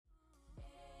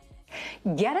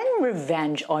Getting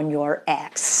revenge on your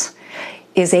ex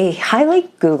is a highly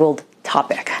Googled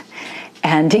topic.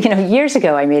 And, years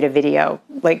ago I made a video,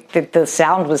 like the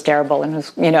sound was terrible and it was,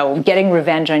 getting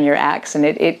revenge on your ex, and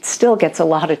it still gets a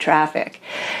lot of traffic.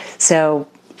 So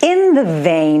in the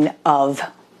vein of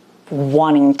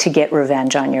wanting to get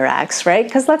revenge on your ex, right?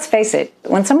 Because let's face it,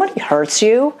 when somebody hurts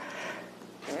you,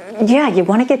 yeah, you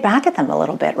want to get back at them a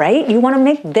little bit, right? You want to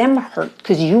make them hurt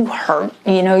because you hurt.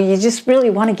 You just really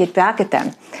want to get back at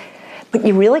them. But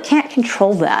you really can't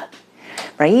control that,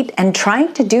 right? And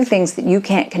trying to do things that you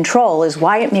can't control is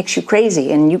why it makes you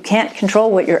crazy. And you can't control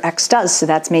what your ex does, so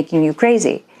that's making you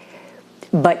crazy.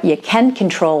 But you can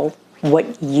control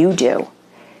what you do.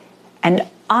 And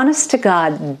honest to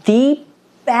God, the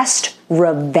best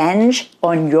revenge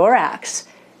on your ex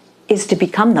is to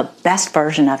become the best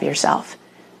version of yourself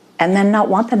and then not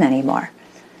want them anymore.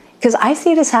 Because I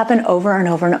see this happen over and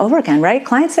over and over again, right?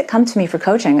 Clients that come to me for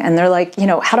coaching and they're like,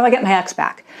 how do I get my ex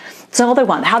back? That's all they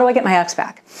want. How do I get my ex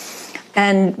back?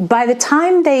 And by the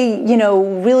time they,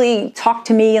 really talk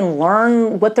to me and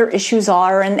learn what their issues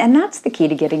are, and that's the key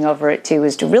to getting over it too,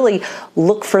 is to really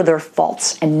look for their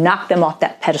faults and knock them off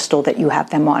that pedestal that you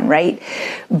have them on, right?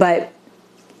 But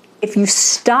if you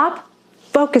stop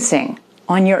focusing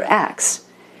on your ex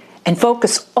and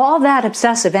focus all that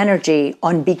obsessive energy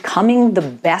on becoming the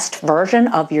best version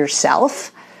of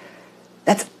yourself,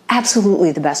 that's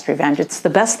absolutely the best revenge. It's the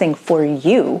best thing for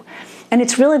you. And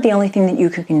it's really the only thing that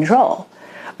you can control,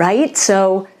 right?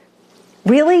 So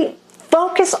really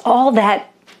focus all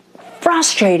that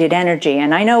frustrated energy.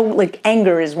 And I know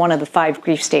anger is one of the 5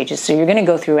 grief stages. So you're going to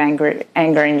go through anger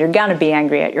and you're going to be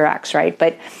angry at your ex, right?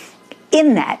 But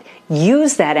in that,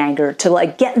 use that anger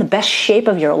to get in the best shape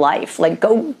of your life.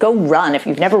 Go run. If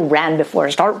you've never ran before,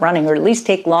 start running, or at least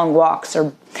take long walks,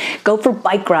 or go for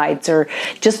bike rides, or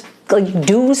just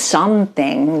do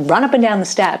something, run up and down the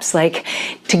steps,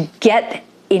 to get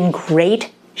in great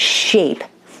shape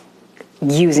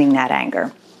using that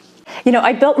anger.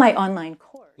 I built my online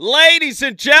course. Ladies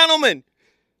and gentlemen,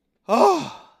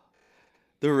 oh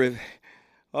goodness.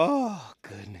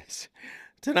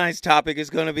 Tonight's topic is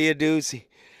going to be a doozy.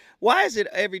 Why is it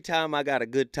every time I got a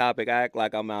good topic, I act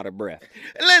like I'm out of breath?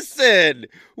 Listen,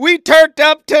 we turned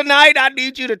up tonight. I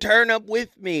need you to turn up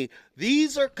with me.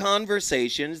 These are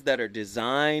conversations that are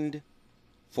designed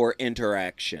for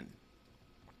interaction.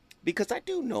 Because I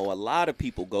do know a lot of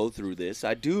people go through this.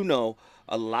 I do know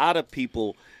a lot of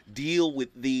people deal with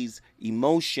these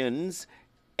emotions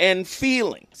and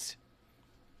feelings.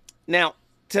 Now,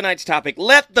 tonight's topic,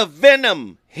 let the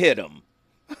venom hit 'em.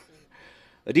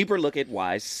 A deeper look at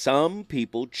why some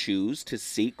people choose to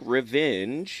seek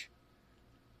revenge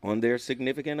on their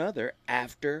significant other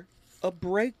after a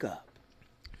breakup.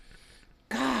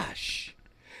 Gosh,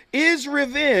 is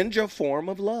revenge a form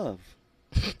of love?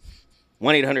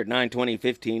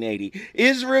 1-800-920-1580.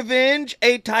 Is revenge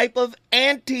a type of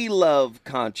anti-love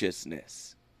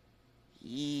consciousness?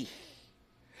 Eesh.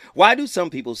 Why do some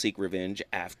people seek revenge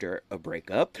after a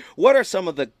breakup? What are some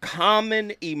of the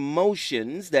common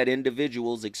emotions that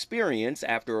individuals experience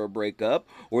after a breakup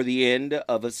or the end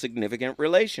of a significant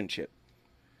relationship?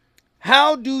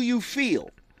 How do you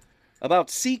feel about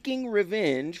seeking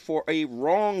revenge for a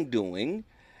wrongdoing,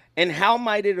 and how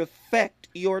might it affect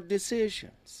your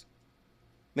decisions?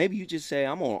 Maybe you just say,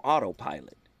 I'm on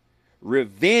autopilot.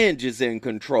 Revenge is in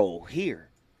control here.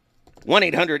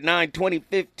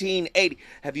 1-800-920-1580.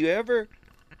 Have you ever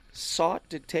sought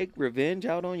to take revenge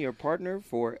out on your partner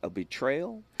for a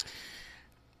betrayal?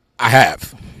 I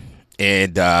have.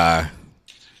 And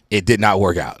it did not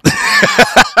work out.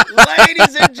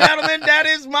 Ladies and gentlemen, that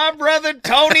is my brother,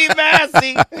 Tony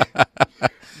Massey.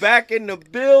 Back in the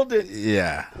building.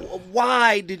 Yeah.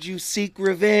 Why did you seek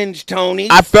revenge, Tony?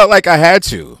 I felt like I had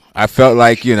to. I felt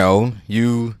like, you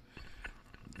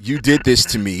did this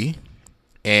to me.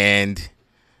 And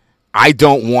I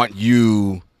don't want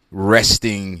you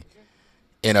resting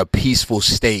in a peaceful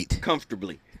state.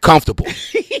 Comfortable.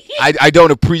 I don't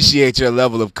appreciate your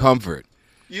level of comfort.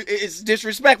 It's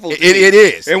disrespectful. It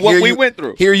is. And what we went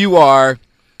through. Here you are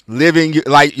living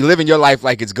your life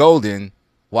like it's golden,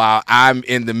 while I'm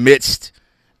in the midst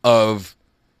of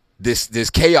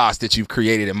this chaos that you've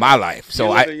created in my life. So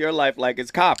you're living your life like it's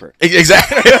copper.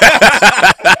 Exactly.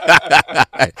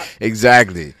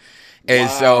 Exactly.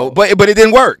 And so, but it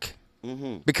didn't work,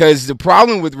 because the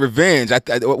problem with revenge,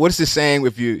 what is the saying?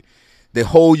 The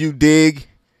hole you dig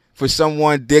for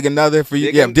someone, dig another for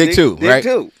you. Dig two, right? Dig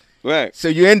two, right. So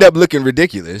you end up looking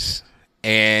ridiculous,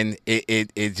 and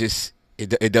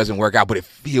it doesn't work out, but it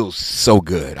feels so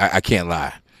good. I can't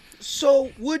lie.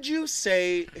 So would you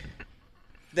say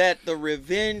that the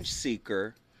revenge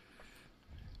seeker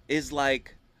is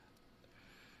like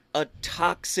a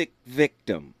toxic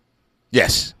victim.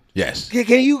 Yes. Yes.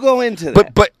 Can you go into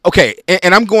that? But okay,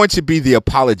 and I'm going to be the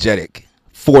apologetic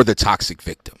for the toxic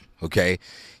victim. Okay.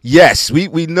 Yes,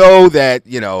 we know that,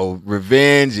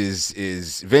 vengeance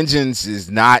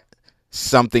is not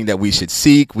something that we should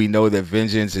seek. We know that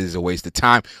vengeance is a waste of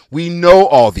time. We know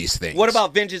all these things. What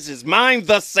about vengeance is mine,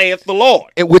 thus saith the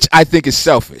Lord? Which I think is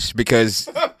selfish because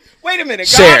wait a minute,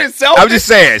 share. God is selfish? I'm just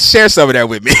saying, share some of that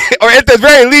with me. Or at the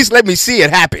very least, let me see it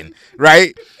happen,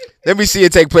 right? Let me see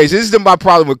it take place. This is my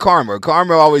problem with karma.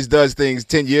 Karma always does things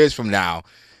 10 years from now,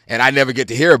 and I never get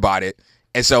to hear about it.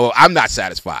 And so I'm not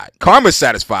satisfied. Karma's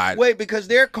satisfied. Wait, because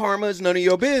their karma is none of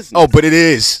your business. Oh, but it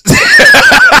is.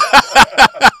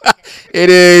 It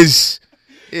is.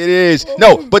 It is.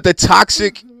 No, but the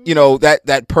toxic,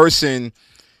 that person,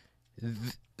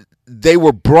 they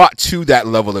were brought to that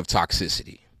level of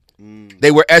toxicity.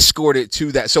 They were escorted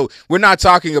to that. So we're not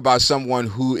talking about someone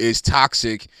who is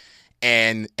toxic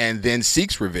and then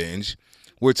seeks revenge.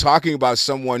 We're talking about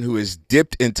someone who is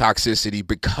dipped in toxicity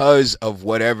because of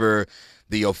whatever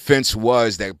the offense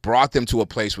was that brought them to a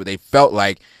place where they felt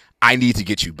like, I need to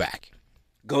get you back.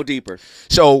 Go deeper.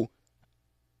 So,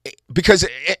 because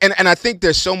and I think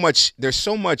there's so much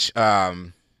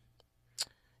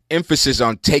emphasis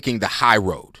on taking the high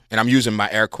road, and I'm using my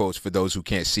air quotes for those who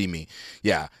can't see me.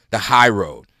 Yeah, the high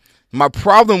road. My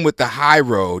problem with the high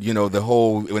road, the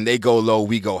whole when they go low,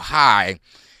 we go high.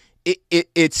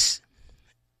 It's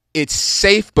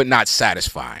safe but not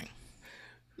satisfying.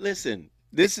 Listen.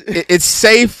 It's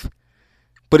safe,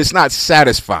 but it's not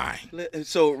satisfying.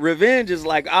 So revenge is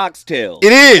like oxtail.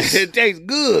 It is. It tastes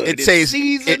good. It tastes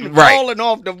seasoned, right. falling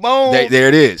off the bone. There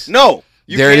it is. No,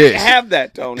 you there can't it is. have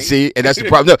that, Tony. See, and that's the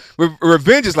problem. No,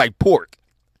 revenge is like pork.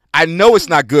 I know it's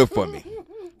not good for me,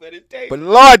 but it tastes. but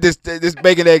Lord, this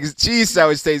bacon, eggs, cheese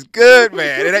sandwich tastes good,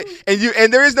 man.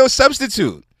 And there is no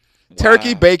substitute. Wow.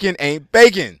 Turkey bacon ain't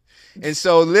bacon, and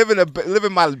so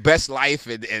living my best life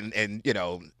and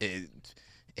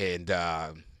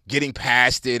getting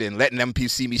past it and letting them people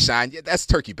see me shine. Yeah, that's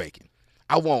turkey bacon.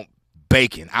 I want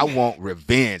bacon. I want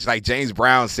revenge. Like James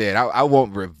Brown said, I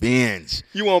want revenge.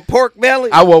 You want pork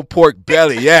belly? I want pork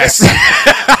belly, yes.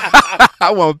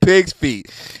 I want pig's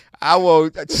feet. I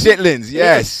want chitlins,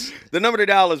 yes. The number to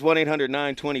dial is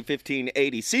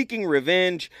 1-800-920-1580. Seeking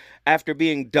revenge after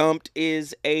being dumped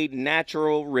is a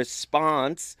natural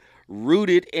response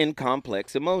rooted in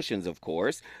complex emotions, of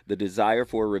course. The desire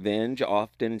for revenge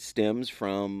often stems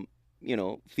from,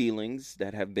 feelings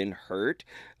that have been hurt,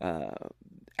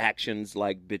 actions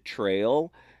like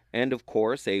betrayal, and, of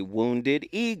course, a wounded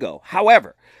ego.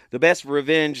 However, the best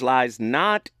revenge lies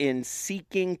not in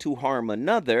seeking to harm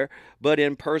another, but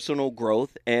in personal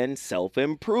growth and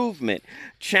self-improvement.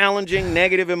 Challenging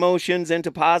negative emotions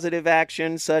into positive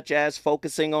actions, such as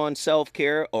focusing on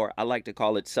self-care, or I like to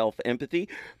call it self-empathy,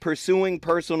 pursuing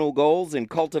personal goals, and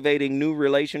cultivating new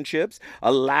relationships,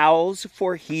 allows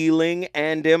for healing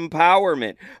and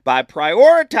empowerment. By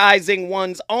prioritizing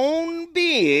one's own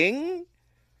being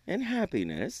and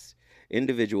happiness,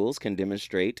 individuals can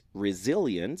demonstrate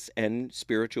resilience and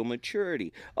spiritual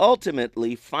maturity,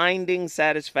 ultimately finding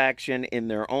satisfaction in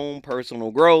their own personal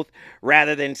growth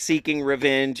rather than seeking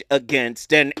revenge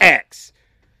against an ex.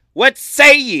 What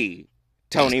say ye,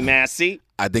 Tony Massey?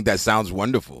 I think that sounds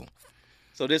wonderful.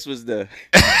 So this was the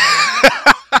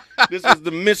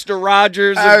Mr.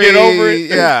 Rogers of Get Over It.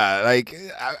 Yeah, like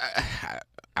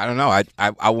I don't know.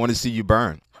 I want to see you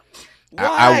burn.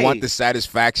 I want the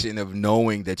satisfaction of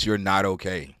knowing that you're not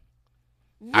okay.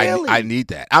 Really? I need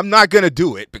that. I'm not going to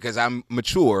do it because I'm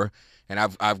mature and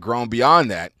I've grown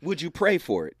beyond that. Would you pray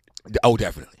for it? Oh,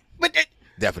 definitely. But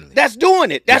definitely. That's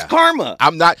doing it. That's karma.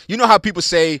 I'm not. You know how people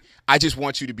say, I just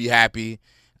want you to be happy.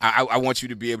 I want you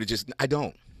to be able to just. I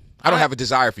don't have a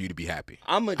desire for you to be happy.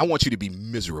 I want you to be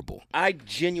miserable. I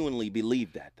genuinely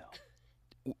believe that,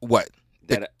 though. What?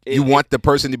 You want the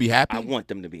person to be happy? I want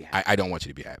them to be happy. I don't want you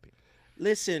to be happy.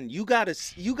 Listen, you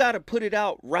gotta put it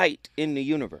out right in the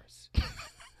universe.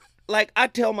 Like I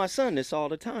tell my son this all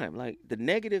the time. Like the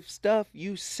negative stuff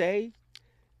you say,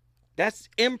 that's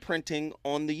imprinting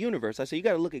on the universe. I say you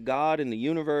gotta look at God and the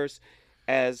universe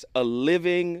as a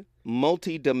living,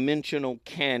 multi-dimensional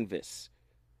canvas.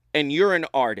 And you're an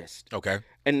artist. Okay.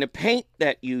 And the paint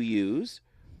that you use,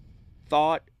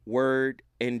 thought, word,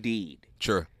 and deed.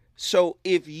 Sure. So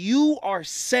if you are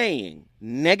saying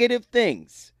negative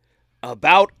things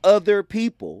about other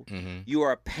people, you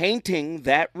are painting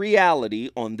that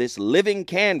reality on this living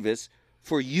canvas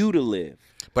for you to live.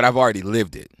 But I've already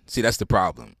lived it. See, that's the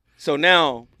problem. So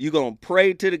now you're going to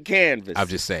pray to the canvas. I'm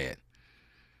just saying.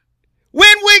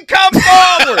 When we come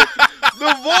forward,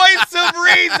 the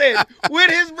reason,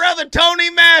 with his brother Tony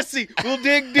Massey, we'll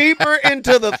dig deeper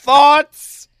into the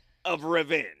thoughts of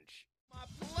revenge. My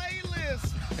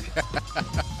playlist.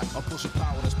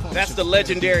 That's the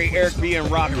legendary Eric B. and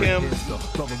Rakim.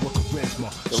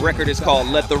 The record is called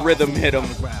Let the Rhythm Hit 'Em.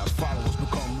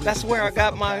 That's where I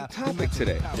got my topic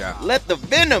today. Yeah. Let the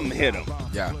venom hit 'em.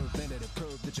 Yeah.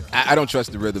 I don't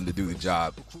trust the rhythm to do the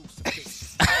job.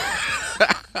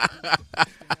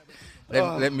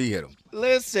 Let me hit him.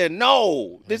 Listen,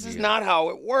 no, this is not how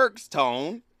it works,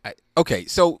 Tone. Okay,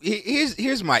 so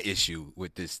here's my issue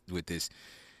with this.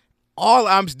 All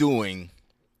I'm doing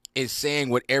is saying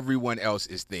what everyone else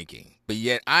is thinking, but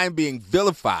yet I'm being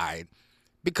vilified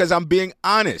because I'm being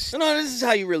honest. No, this is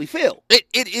how you really feel. It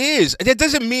is. That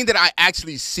doesn't mean that I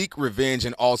actually seek revenge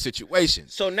in all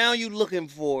situations. So now you looking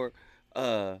for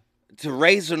to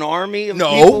raise an army of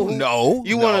people?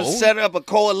 You want to set up a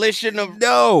coalition of...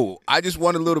 No, I just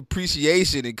want a little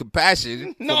appreciation and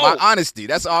compassion for my honesty.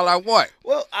 That's all I want.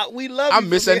 Well, we love you. I'm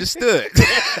misunderstood.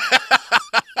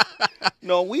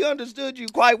 No, we understood you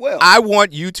quite well. I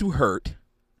want you to hurt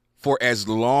for as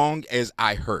long as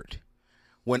I hurt.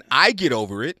 When I get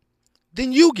over it,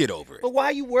 then you get over it. But why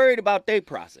are you worried about their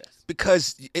process?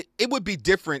 Because it would be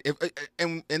different if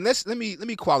and let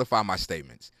me qualify my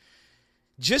statements.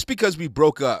 Just because we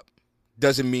broke up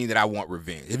doesn't mean that I want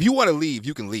revenge. If you want to leave,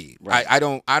 you can leave. Right.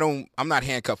 I'm not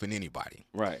handcuffing anybody.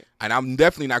 Right. And I'm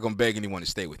definitely not going to beg anyone to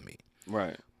stay with me.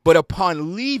 Right. But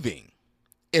upon leaving,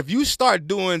 if you start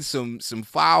doing some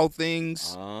foul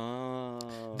things,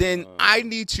 then I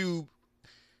need to.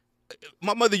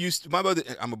 My mother,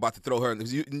 I'm about to throw her.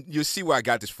 You'll see where I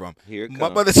got this from. Here it comes. My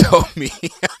mother told me,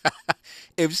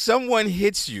 if someone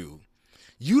hits you,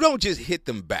 you don't just hit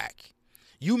them back.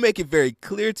 You make it very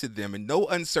clear to them in no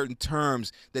uncertain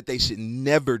terms that they should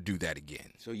never do that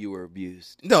again. So you were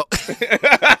abused. No.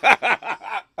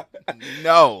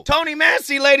 No. Tony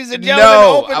Massey, ladies and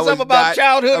gentlemen, opens up about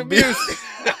childhood abuse.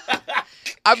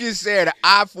 I'm just saying an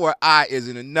eye for an eye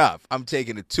isn't enough. I'm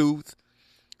taking a tooth.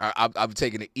 I'm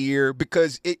taking an ear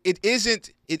because it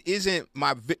isn't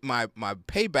my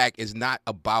payback is not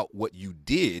about what you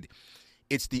did.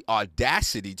 It's the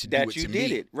audacity to do it to me. That you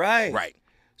did it, right. Right.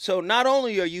 So not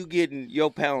only are you getting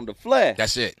your pound of flesh.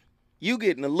 That's it. You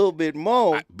getting a little bit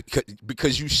more.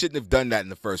 Because you shouldn't have done that in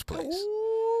the first place.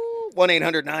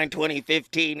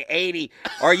 1-800-920-1580.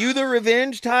 Are you the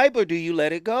revenge type or do you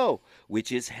let it go?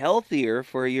 Which is healthier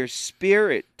for your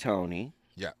spirit, Tony?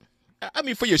 Yeah. I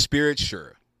mean, for your spirit,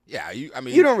 sure. Yeah, you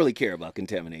don't really care about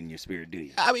contaminating your spirit, do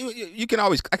you? I mean, I can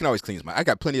always cleanse I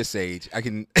got plenty of sage. I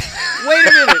can. Wait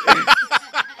a minute.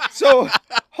 So,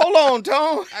 hold on,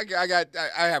 Tone. I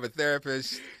have a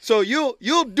therapist. So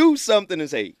you'll do something and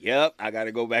say, "Yep, I got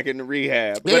to go back into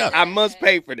rehab, but I must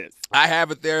pay for this." I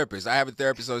have a therapist.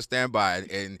 On standby,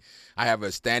 and I have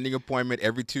a standing appointment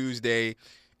every Tuesday.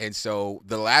 And so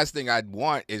the last thing I'd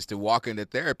want is to walk into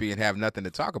therapy and have nothing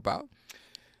to talk about.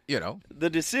 You know, the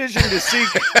decision to seek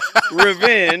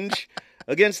revenge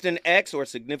against an ex or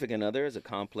significant other is a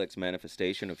complex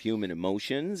manifestation of human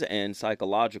emotions and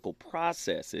psychological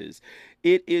processes.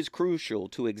 It is crucial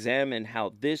to examine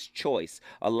how this choice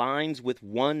aligns with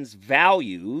one's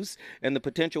values and the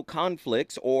potential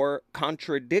conflicts or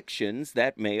contradictions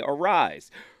that may arise.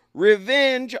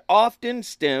 Revenge often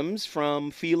stems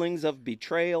from feelings of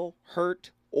betrayal,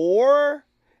 hurt, or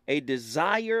a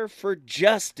desire for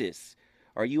justice.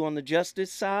 Are you on the justice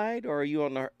side or are you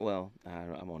on the... Well,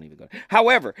 I won't even go.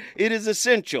 However, it is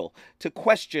essential to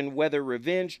question whether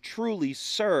revenge truly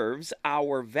serves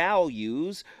our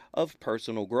values of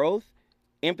personal growth,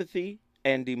 empathy,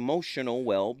 and emotional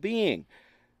well-being.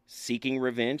 Seeking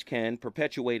revenge can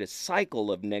perpetuate a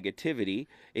cycle of negativity.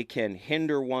 It can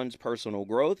hinder one's personal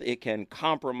growth. It can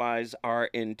compromise our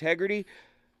integrity.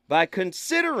 By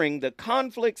considering the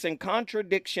conflicts and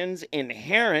contradictions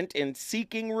inherent in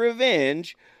seeking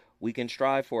revenge, we can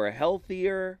strive for a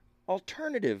healthier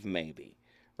alternative, maybe,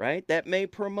 right? That may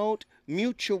promote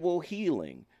mutual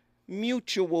healing,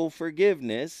 mutual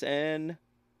forgiveness, and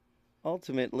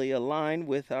ultimately align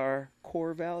with our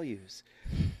core values.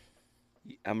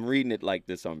 I'm reading it like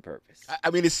this on purpose. I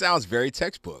mean, it sounds very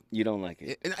textbook. You don't like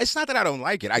it? It's not that I don't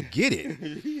like it. I get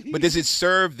it. But does it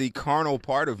serve the carnal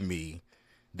part of me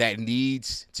that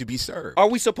needs to be served? Are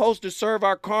we supposed to serve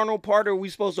our carnal part, or are we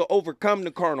supposed to overcome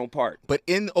the carnal part? But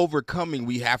in overcoming,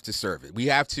 we have to serve it. We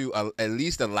have to at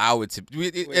least allow it to.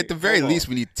 At the very least,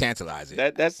 we need to tantalize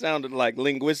it. That sounded like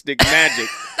linguistic magic.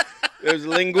 There's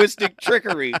linguistic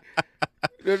trickery.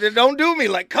 Don't do me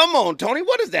like. Come on, Tony.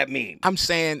 What does that mean? I'm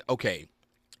saying, okay,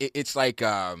 it's like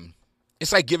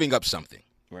giving up something,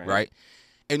 right?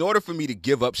 In order for me to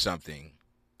give up something,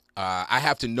 I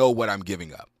have to know what I'm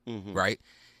giving up, right?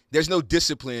 There's no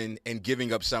discipline in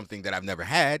giving up something that I've never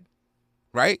had,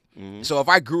 right? So if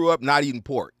I grew up not eating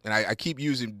pork, and I keep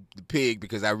using the pig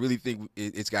because I really think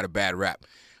it's got a bad rap.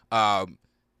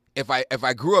 If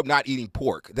I grew up not eating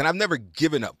pork, then I've never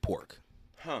given up pork.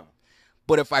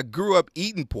 But if I grew up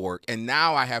eating pork and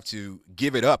now I have to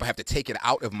give it up, I have to take it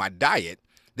out of my diet,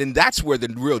 then that's where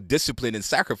the real discipline and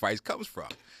sacrifice comes from.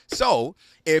 So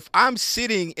if I'm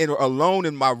sitting alone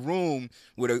in my room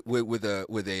with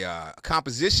a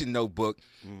composition notebook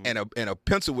and a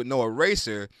pencil with no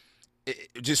eraser,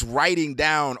 just writing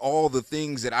down all the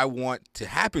things that I want to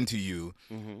happen to you,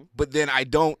 but then I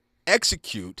don't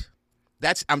execute,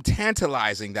 I'm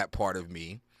tantalizing that part of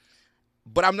me,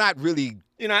 but I'm not really.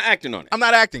 You're not acting on it. I'm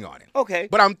not acting on it. Okay.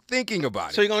 But I'm thinking about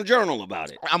it. So you're going to journal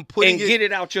about it. Get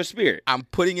it out your spirit. I'm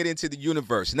putting it into the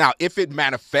universe. Now, if it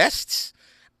manifests,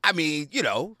 I mean,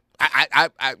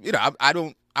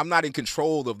 I'm not in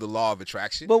control of the law of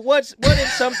attraction. But what if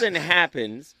something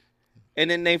happens and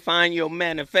then they find your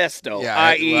manifesto,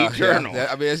 i.e. journal? Yeah,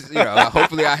 I mean,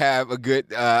 hopefully I have a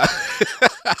good I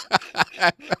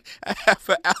have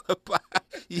an alibi.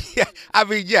 Yeah. I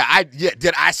mean,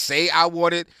 did I say I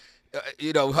wanted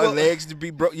her legs to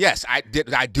be broke? Yes, I did.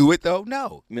 Did I do it though?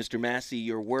 No. Mr. Massey,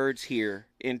 your words here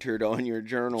entered on your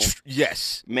journal.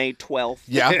 Yes. May 12th,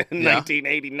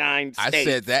 1989. I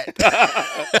said that.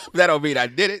 That don't mean I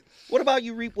did it. What about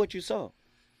you reap what you sow?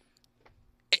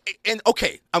 And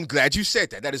okay, I'm glad you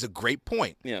said that. That is a great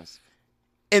point. Yes.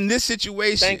 In this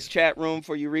situation. Thanks, chat room,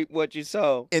 for you reap what you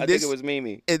sow. I think it was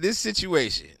Mimi. In this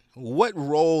situation, what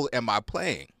role am I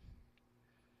playing?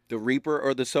 The reaper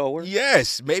or the sower?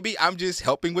 Yes, maybe I'm just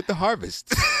helping with the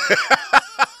harvest.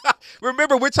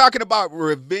 Remember, we're talking about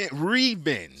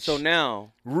revenge. So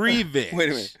now. Revenge. Wait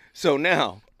a minute. So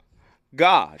now,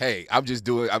 God. Hey, I'm just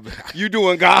doing. You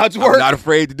doing God's work? I'm not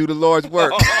afraid to do the Lord's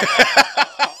work.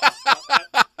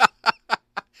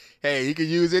 Hey, he can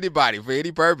use anybody for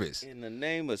any purpose. In the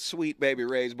name of Sweet Baby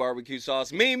Ray's barbecue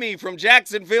sauce, Mimi from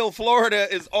Jacksonville,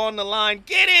 Florida is on the line.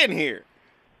 Get in here.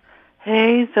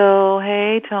 Hey, Zoe.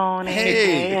 Hey, Tony. Hey.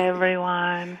 Hey,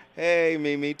 everyone. Hey,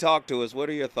 Mimi, talk to us. What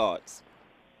are your thoughts?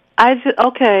 I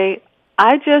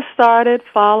just started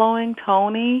following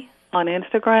Tony on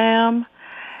Instagram,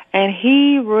 and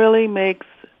he really makes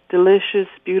delicious,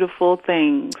 beautiful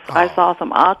things. Oh. I saw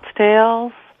some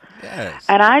oxtails, Yes.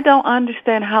 and I don't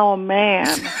understand how a man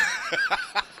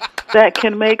that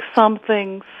can make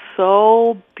something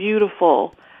so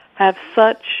beautiful have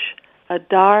such a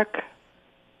dark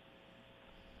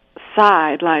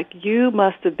side. Like, you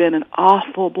must have been an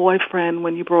awful boyfriend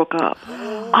when you broke up.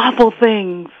 Awful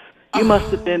things. You must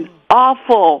have been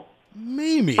awful.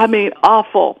 Mimi. I mean,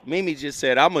 awful. Mimi just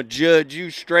said, I'm going to judge you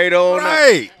straight on.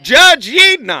 Right. Judge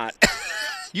ye not.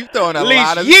 You throwing a Lest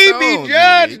lot of ye stones, be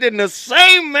judged Mimi. in the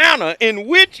same manner in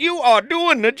which you are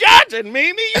doing the judging,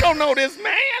 Mimi. You don't know this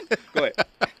man. Go ahead.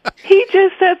 He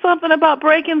just said something about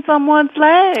breaking someone's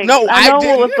leg. No, I know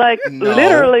didn't. it was like No.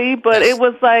 literally, but it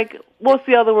was like, what's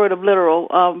the other word of literal?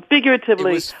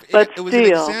 Figuratively, but it was still.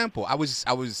 an example. That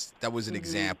was an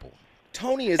example.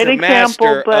 Tony is An a example,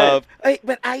 master but- of.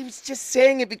 But I was just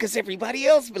saying it because everybody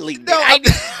else believed No,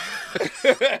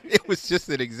 it. it was just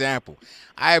an example.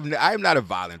 I am not a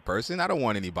violent person. I don't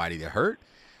want anybody to hurt.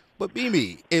 But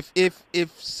Mimi,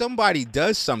 if somebody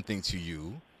does something to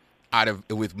you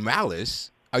with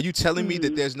malice, are you telling me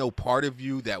that there's no part of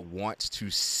you that wants to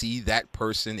see that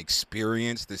person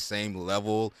experience the same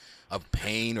level of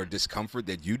pain or discomfort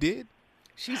that you did?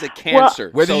 She's a cancer.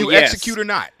 Whether so you yes, execute or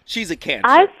not. She's a cancer.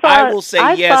 I will say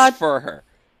I yes thought- for her.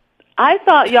 I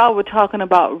thought y'all were talking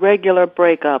about regular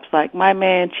breakups, like my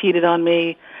man cheated on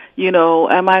me,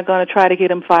 am I going to try to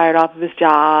get him fired off of his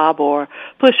job or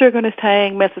put sugar in his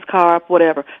tank, mess his car up,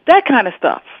 whatever. That kind of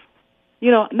stuff.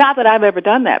 Not that I've ever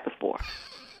done that before.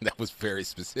 That was very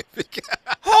specific.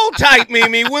 Hold tight,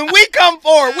 Mimi. When we come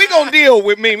forward, we're going to deal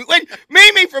with Mimi.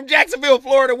 Mimi from Jacksonville,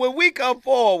 Florida, when we come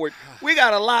forward, we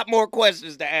got a lot more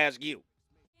questions to ask you.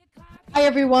 Hi,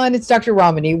 everyone. It's Dr.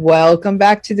 Ramani. Welcome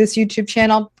back to this YouTube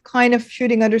channel. Kind of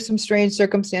shooting under some strange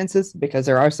circumstances because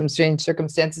there are some strange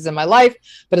circumstances in my life.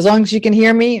 But as long as you can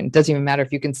hear me, and it doesn't even matter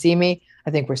if you can see me,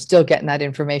 I think we're still getting that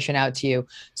information out to you.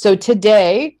 So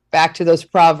today, back to those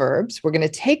proverbs, we're going to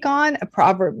take on a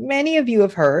proverb many of you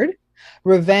have heard.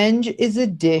 Revenge is a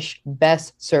dish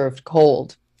best served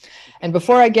cold. And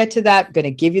before I get to that, I'm going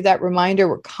to give you that reminder.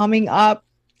 We're coming up.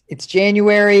 It's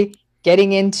January.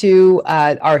 Getting into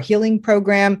our healing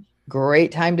program,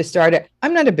 great time to start it.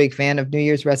 I'm not a big fan of New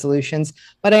Year's resolutions,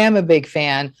 but I am a big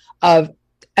fan of,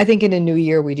 I think in a new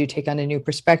year, we do take on a new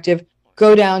perspective.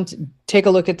 Go down, take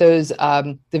a look at those,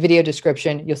 the video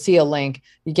description. You'll see a link.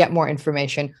 You get more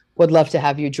information. Would love to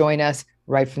have you join us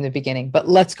right from the beginning. But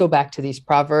let's go back to these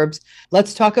proverbs.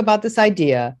 Let's talk about this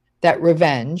idea that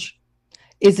revenge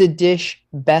is a dish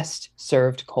best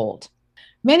served cold.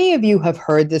 Many of you have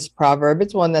heard this proverb.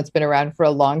 It's one that's been around for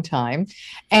a long time.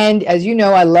 And as you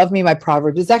know, I love me my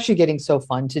proverbs. It's actually getting so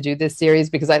fun to do this series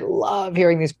because I love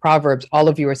hearing these proverbs all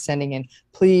of you are sending in.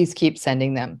 Please keep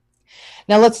sending them.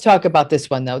 Now let's talk about this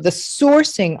one, though. The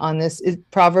sourcing on this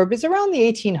proverb is around the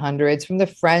 1800s from the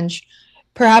French.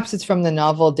 Perhaps it's from the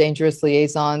novel Dangerous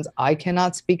Liaisons. I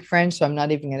cannot speak French, so I'm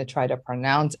not even going to try to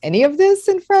pronounce any of this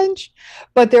in French.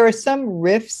 But there are some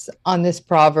riffs on this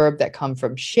proverb that come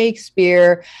from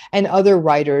Shakespeare and other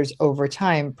writers over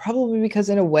time, probably because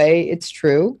in a way it's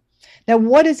true. Now,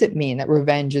 what does it mean that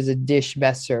revenge is a dish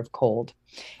best served cold?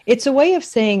 It's a way of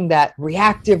saying that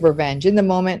reactive revenge in the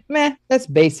moment, that's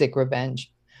basic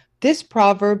revenge. This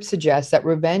proverb suggests that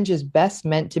revenge is best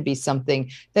meant to be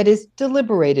something that is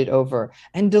deliberated over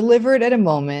and delivered at a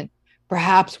moment,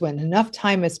 perhaps when enough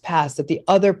time has passed that the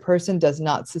other person does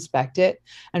not suspect it,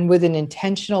 and with an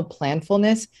intentional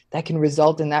planfulness that can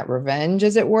result in that revenge,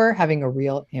 as it were, having a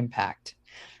real impact.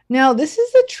 Now, this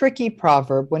is a tricky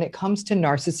proverb when it comes to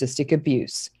narcissistic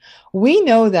abuse. We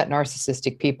know that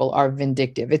narcissistic people are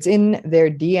vindictive. It's in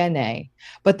their DNA,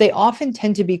 but they often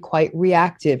tend to be quite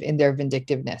reactive in their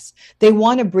vindictiveness. They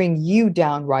want to bring you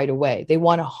down right away. They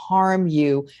want to harm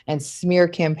you and smear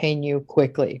campaign you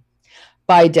quickly.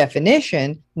 By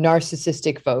definition,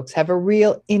 narcissistic folks have a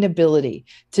real inability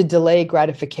to delay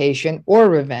gratification or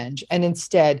revenge, and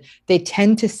instead, they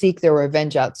tend to seek their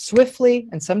revenge out swiftly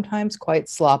and sometimes quite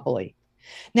sloppily.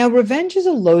 Now, revenge is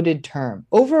a loaded term.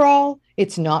 Overall,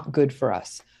 it's not good for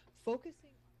us.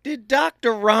 Did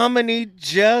Dr. Romney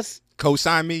just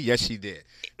Co-sign me? Yes, she did.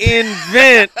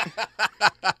 invent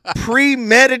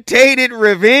premeditated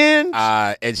revenge?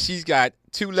 And she's got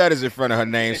 2 letters in front of her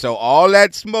name. So all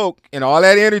that smoke and all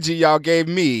that energy y'all gave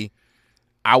me,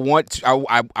 I want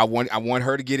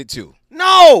her to get it too.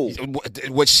 No.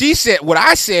 What she said, what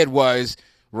I said was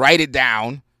write it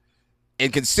down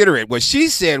and consider it. What she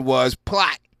said was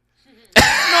plot. No.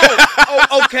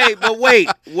 Oh, okay, but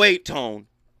wait, Tone.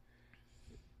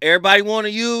 Everybody want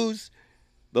to use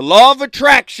the law of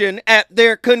attraction at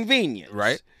their convenience.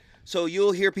 Right. So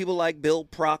you'll hear people like Bill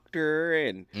Proctor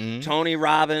and Tony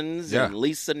Robbins and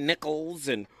Lisa Nichols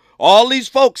and all these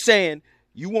folks saying,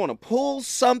 you want to pull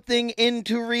something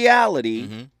into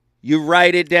reality, you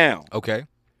write it down. Okay.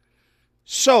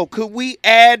 So could we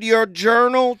add your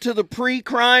journal to the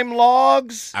pre-crime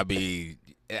logs? I mean,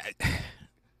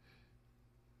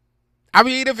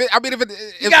 if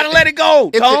you gotta let it go,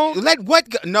 Tone. Let what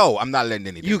go? No, I'm not letting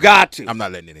anything. You got to. I'm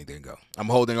not letting anything go. I'm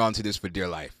holding on to this for dear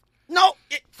life. No.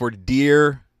 For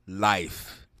dear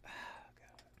life.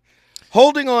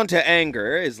 Holding on to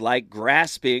anger is like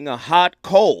grasping a hot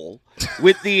coal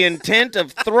with the intent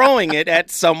of throwing it at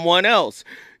someone else.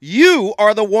 You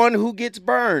are the one who gets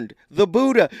burned, the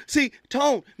Buddha. See,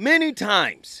 Tone, many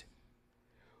times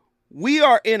we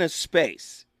are in a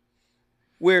space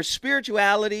where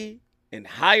spirituality and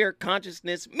higher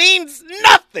consciousness means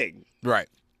nothing. Right.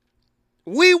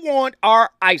 We want our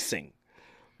icing.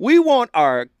 We want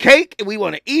our cake, and we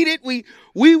want to eat it. We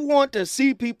want to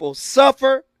see people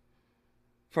suffer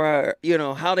for,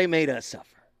 how they made us suffer.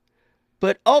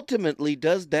 But ultimately,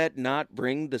 does that not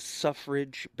bring the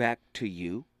suffrage back to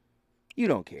you? You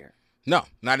don't care. No,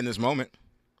 not in this moment.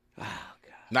 Oh,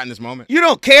 God. Not in this moment. You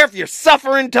don't care if you're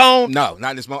suffering, Tone? No,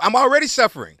 not in this moment. I'm already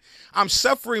suffering. I'm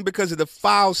suffering because of the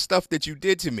foul stuff that you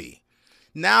did to me.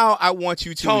 Now I want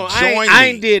you to Tone, join me. I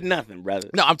ain't did nothing, brother.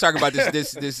 No, I'm talking about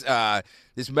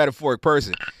this metaphoric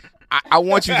person. I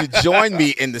want you to join me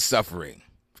in the suffering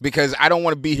because I don't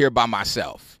want to be here by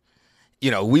myself.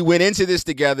 We went into this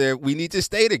together. We need to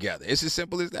stay together. It's as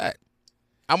simple as that.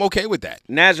 I'm okay with that.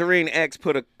 Nazarene X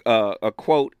put a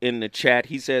quote in the chat.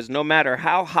 He says, no matter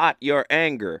how hot your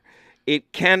anger,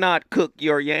 it cannot cook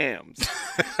your yams.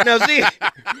 Now, see,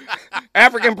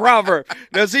 African proverb.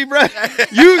 Now, see, bro,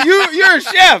 you're a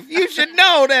chef. You should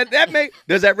know that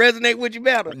does that resonate with you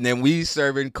better? And then we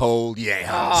serving cold yams.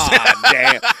 Oh,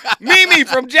 damn. Mimi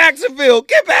from Jacksonville,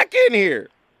 get back in here.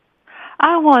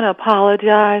 I want to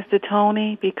apologize to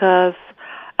Tony because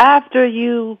after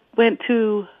you went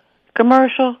to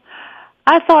commercial,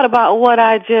 I thought about what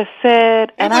I just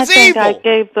said, and I think I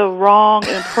gave the wrong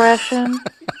impression.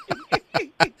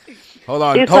 Hold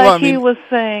on. It's like he was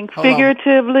saying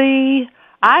figuratively.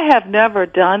 I have never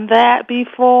done that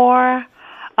before,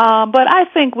 but I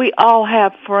think we all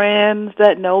have friends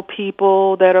that know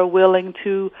people that are willing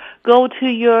to go to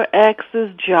your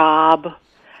ex's job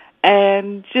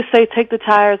and just say take the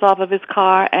tires off of his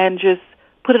car and just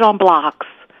put it on blocks,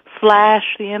 flash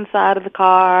the inside of the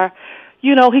car.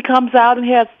 You know, he comes out and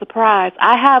he has a surprise.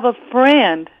 I have a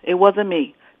friend, it wasn't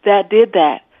me, that did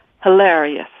that.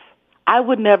 Hilarious. I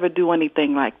would never do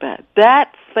anything like that.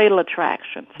 That's fatal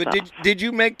attraction stuff. But did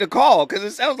you make the call? Because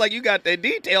it sounds like you got the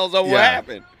details on what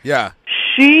happened. Yeah.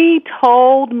 She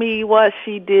told me what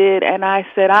she did, and I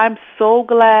said, I'm so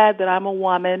glad that I'm a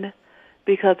woman,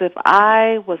 because if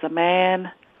I was a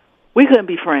man, we couldn't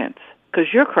be friends,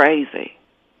 because you're crazy.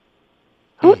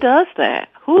 Who does that?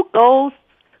 Okay.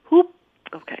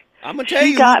 I'm going to tell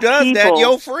you who does that,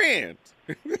 your friend.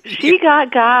 She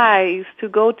got guys to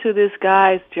go to this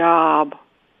guy's job.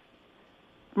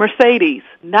 Mercedes,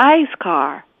 nice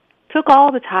car. Took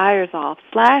all the tires off,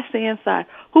 slashed the inside.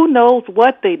 Who knows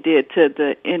what they did to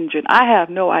the engine? I have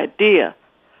no idea.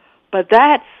 But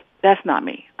that's not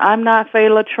me. I'm not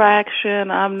fatal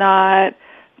attraction. I'm not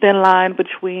thin line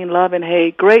between love and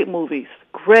hate. Great movies.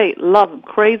 Great. Love them.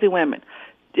 Crazy women.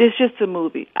 It's just a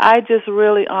movie. I just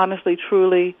really, honestly,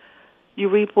 truly, you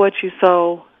reap what you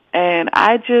sow. And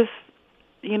I just,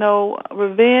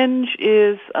 revenge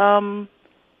is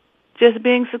just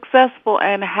being successful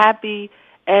and happy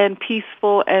and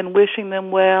peaceful and wishing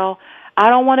them well. I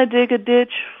don't want to dig a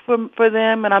ditch for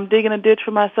them, and I'm digging a ditch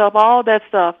for myself, all that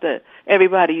stuff that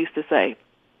everybody used to say.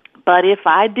 But if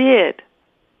I did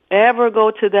ever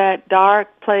go to that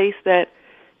dark place that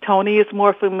Tony is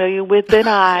more familiar with than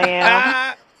I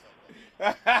am,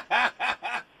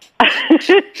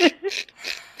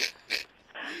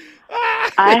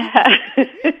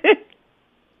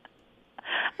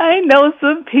 I know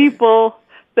some people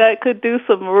that could do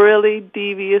some really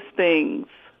devious things.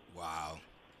 Wow.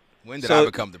 When did I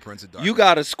become the Prince of Darkness? You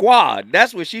got a squad.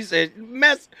 That's what she said.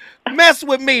 Mess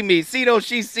with Mimi. See, don't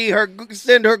she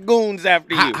send her goons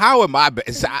after you. How am I?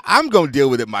 I'm going to deal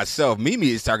with it myself. Mimi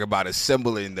is talking about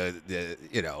assembling the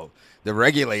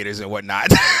regulators and whatnot.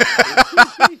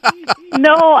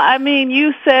 No, I mean,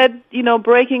 you said,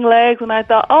 breaking legs, and I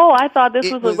thought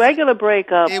this was a regular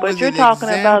breakup, but you're talking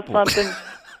about something.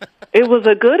 It was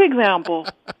a good example.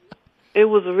 It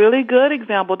was a really good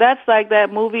example. That's like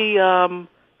that movie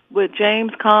with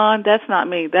James Caan. That's not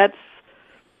me. That's,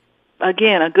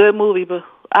 again, a good movie, but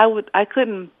I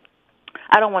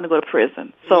don't want to go to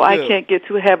prison, so I can't get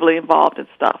too heavily involved in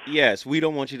stuff. Yes, we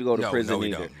don't want you to go to prison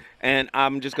either. Don't. And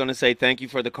I'm just going to say thank you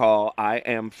for the call. I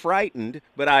am frightened,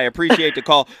 but I appreciate the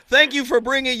call. Thank you for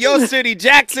bringing your city,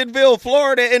 Jacksonville,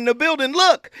 Florida, in the building.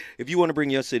 Look, if you want to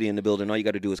bring your city in the building, all you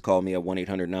got to do is call me at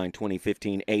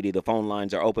 1-800-920-1580. The phone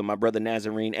lines are open. My brother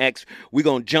Nazarene X, we're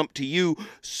going to jump to you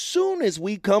soon as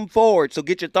we come forward. So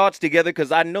get your thoughts together,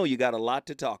 because I know you got a lot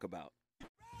to talk about.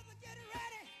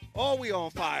 Oh, we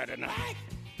on fire tonight.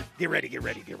 Get ready, get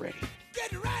ready, get ready.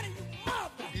 Get ready, you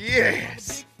mother.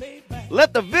 Yes.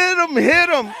 Let the venom hit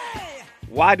them.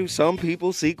 Why do some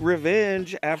people seek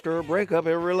revenge after a breakup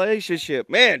in a relationship?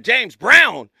 Man, James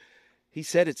Brown, he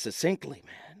said it succinctly,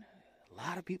 man. A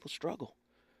lot of people struggle,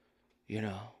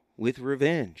 with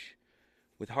revenge,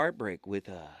 with heartbreak, with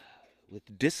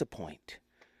disappoint.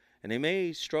 And they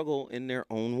may struggle in their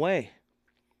own way.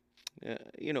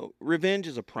 Revenge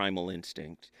is a primal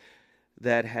instinct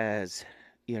that has,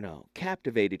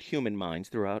 captivated human minds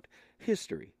throughout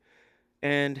history.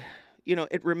 And,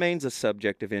 it remains a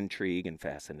subject of intrigue and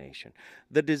fascination.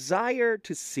 The desire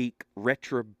to seek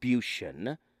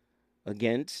retribution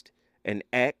against an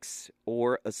ex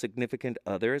or a significant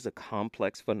other is a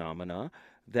complex phenomena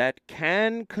that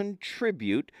can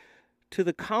contribute to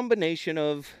the combination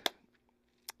of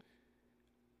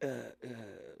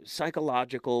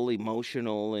psychological,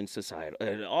 emotional, and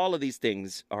societal. All of these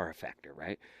things are a factor,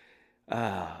 right?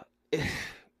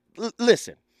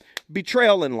 Listen,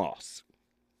 betrayal and loss.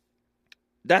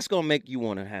 That's going to make you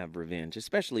want to have revenge,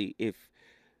 especially if,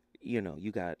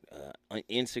 you got an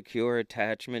insecure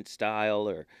attachment style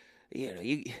or,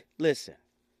 listen,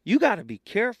 you got to be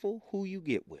careful who you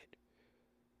get with.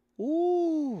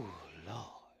 Ooh,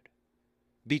 Lord.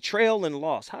 Betrayal and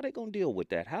loss. How are they going to deal with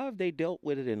that? How have they dealt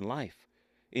with it in life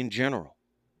in general?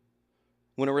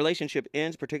 When a relationship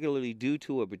ends, particularly due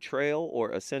to a betrayal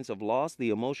or a sense of loss, the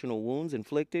emotional wounds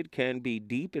inflicted can be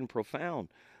deep and profound.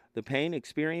 The pain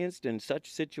experienced in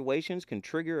such situations can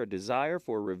trigger a desire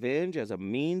for revenge as a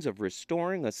means of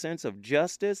restoring a sense of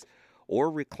justice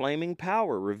or reclaiming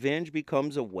power. Revenge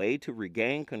becomes a way to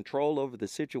regain control over the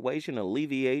situation,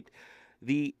 alleviate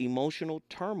the emotional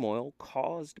turmoil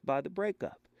caused by the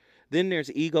breakup. Then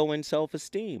there's ego and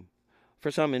self-esteem.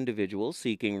 For some individuals,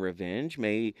 seeking revenge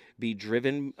may be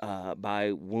driven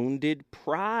by wounded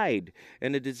pride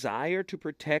and a desire to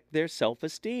protect their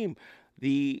self-esteem.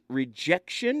 The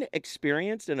rejection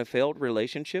experienced in a failed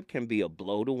relationship can be a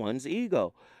blow to one's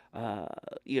ego.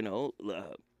 You know,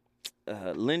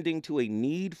 lending to a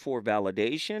need for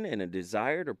validation and a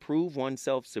desire to prove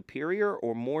oneself superior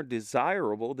or more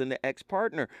desirable than the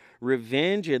ex-partner.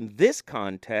 Revenge in this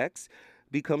context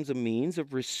becomes a means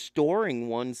of restoring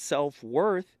one's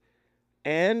self-worth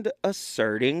and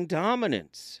asserting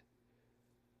dominance.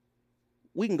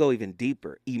 We can go even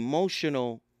deeper.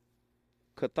 Emotional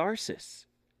catharsis.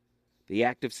 The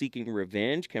act of seeking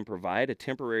revenge can provide a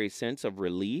temporary sense of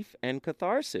relief and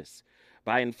catharsis.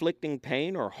 By inflicting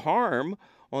pain or harm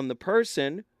on the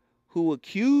person who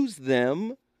accused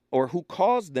them or who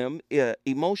caused them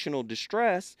emotional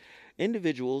distress,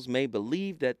 individuals may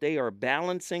believe that they are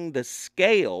balancing the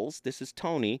scales, this is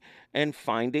Tony, and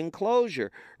finding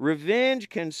closure. Revenge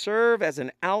can serve as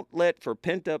an outlet for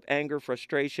pent-up anger,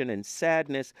 frustration, and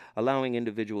sadness, allowing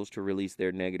individuals to release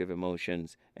their negative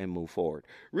emotions and move forward.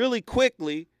 Really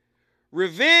quickly,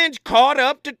 revenge caught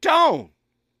up to Tone.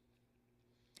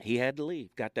 He had to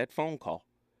leave. Got that phone call.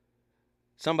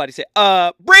 Somebody said,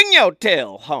 bring your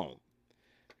tail home.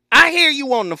 I hear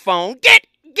you on the phone. Get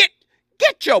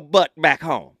your butt back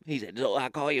home. He said, so I'll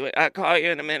call you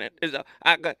in a minute.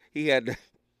 He had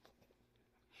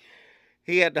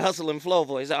the hustle and flow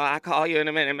voice. Oh, I'll call you in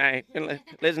a minute, man.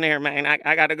 Listen here, man.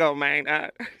 I got to go,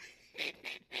 man.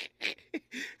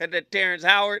 And then Terrence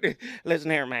Howard.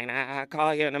 Listen here, man. I'll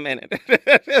call you in a minute.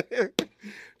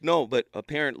 No, but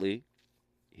apparently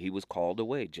he was called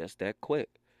away just that quick.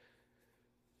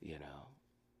 You know.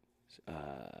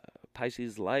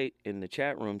 Pisces Light in the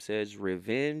chat room says,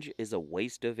 revenge is a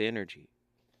waste of energy.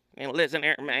 And listen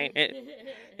here, man.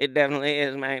 It definitely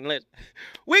is, man.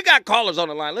 We got callers on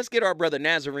the line. Let's get our brother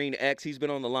Nazarene X. He's been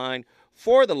on the line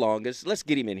for the longest. Let's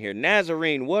get him in here.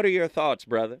 Nazarene, what are your thoughts,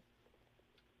 brother?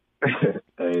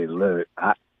 Hey, look,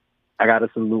 I got to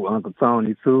salute Uncle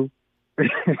Tony, too.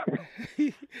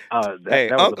 Hey,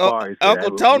 that was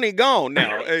Uncle Tony gone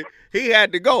now. He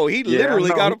had to go. He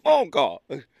literally got a phone call.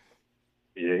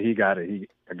 Yeah,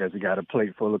 I guess he got a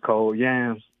plate full of cold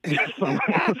yams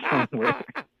somewhere.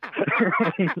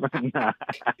 Nah.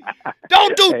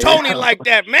 Don't do Tony like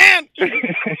that, man.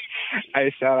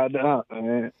 Hey, shout out to Unc,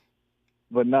 man.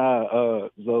 But so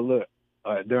look,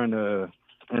 during the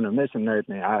intermission and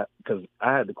everything, because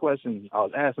I had the question, I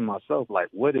was asking myself, like,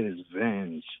 what is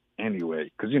venge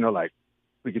anyway? Because, you know, like,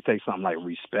 we could take something like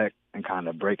respect and kind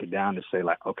of break it down to say,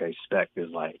 like, okay, respect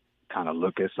is like, kind of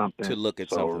look at something. To look at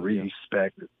so something.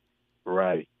 Respect, yeah.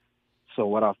 Right. So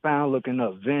what I found looking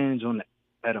up venge on the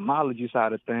etymology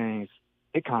side of things,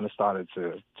 it kind of started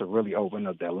to really open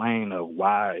up that lane of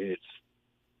why it's,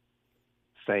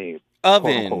 say, avenge.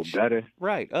 quote unquote, better.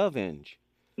 Right, avenge.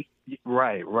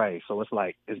 Right. So it's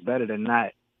like, it's better to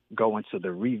not go into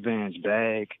the revenge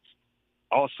bag.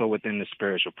 Also within the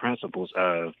spiritual principles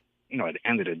of, you know, at the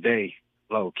end of the day,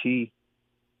 low key,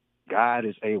 God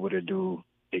is able to do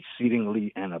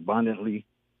exceedingly and abundantly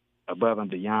above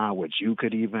and beyond what you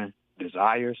could even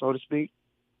desire, so to speak.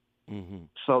 Mm-hmm.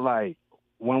 So, like,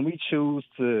 when we choose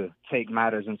to take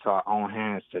matters into our own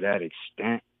hands to that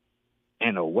extent,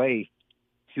 in a way,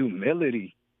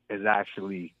 humility is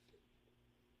actually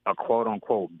a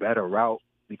quote-unquote better route,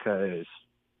 because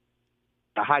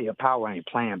the higher power ain't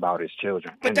playing about his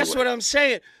children. But that's what I'm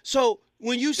saying. So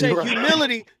when you say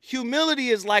Right. humility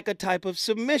is like a type of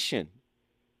submission.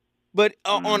 But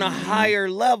on a higher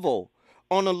level,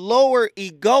 on a lower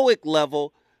egoic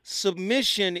level,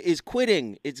 submission is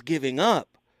quitting, it's giving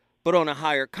up. But on a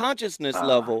higher consciousness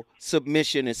level,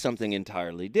 submission is something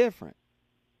entirely different.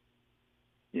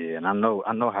 Yeah, and I know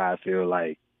how I feel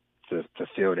like to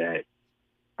feel that,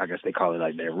 I guess they call it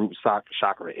like that root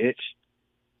chakra itch.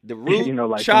 The root you know,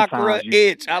 like chakra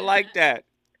itch. I like that.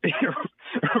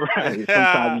 Right.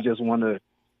 Sometimes you just want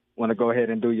to go ahead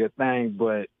and do your thing,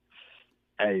 but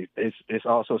hey, it's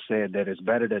also said that it's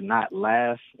better to not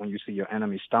laugh when you see your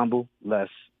enemy stumble, lest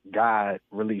God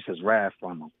release his wrath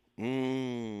from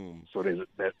them. So there's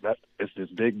it's this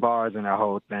big bars in that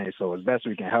whole thing. So as best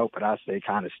we can help it, I say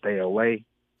kind of stay away.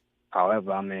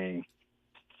 However, I mean,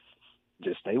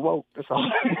 just stay woke. That's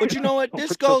all. But you know what?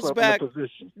 This goes back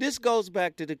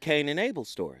to the Cain and Abel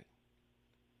story.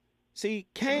 See,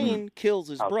 Cain kills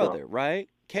his brother, right?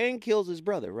 Cain kills his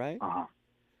brother, right?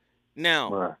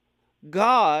 Now,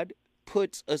 God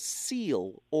puts a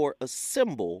seal or a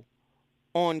symbol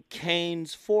on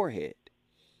Cain's forehead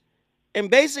and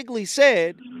basically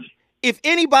said, if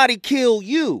anybody kill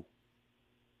you,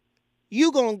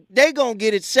 they gonna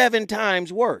get it 7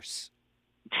 times worse.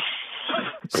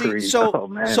 See, so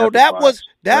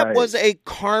that was a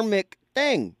karmic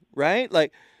thing, right?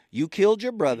 Like, you killed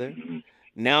your brother.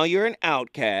 Now you're an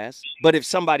outcast, but if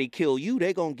somebody kill you,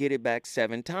 they're going to get it back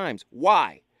 7 times.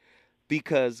 Why?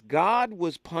 Because God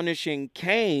was punishing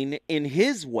Cain in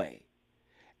his way.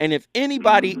 And if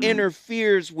anybody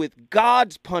interferes with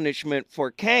God's punishment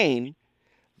for Cain,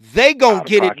 they going to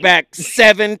get it back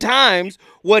 7 times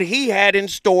what he had in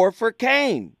store for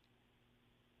Cain.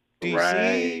 Do you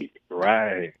see?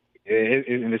 Right.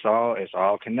 And it's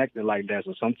all connected like that.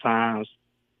 So sometimes,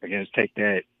 again, take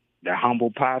that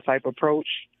humble pie type approach.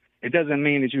 It doesn't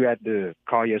mean that you have to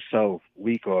call yourself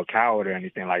weak or a coward or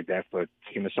anything like that for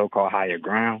taking the so-called higher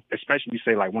ground, especially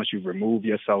say like once you remove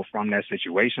yourself from that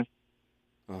situation.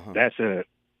 That's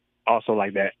also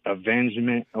like that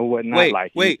avengement or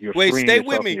whatnot. Wait, you're stay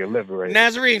with me. You're liberated.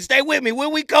 Nazarene, stay with me.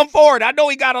 When we come forward, I know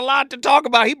he got a lot to talk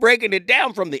about. He breaking it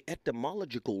down from the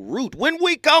etymological root. When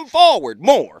we come forward,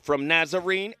 more from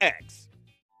Nazarene X.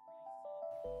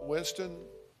 Winston,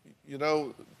 you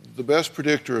know, the best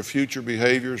predictor of future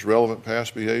behavior is relevant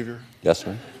past behavior. Yes,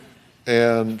 sir.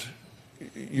 And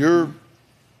you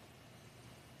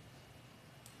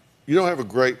don't have a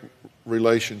great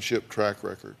relationship track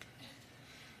record.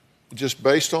 Just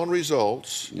based on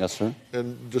results. Yes, sir.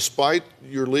 And despite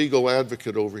your legal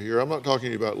advocate over here, I'm not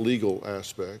talking about legal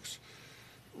aspects.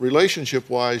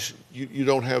 Relationship-wise, you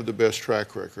don't have the best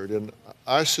track record. And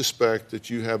I suspect that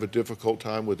you have a difficult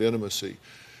time with intimacy.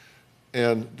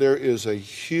 And there is a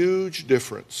huge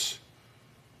difference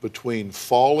between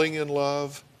falling in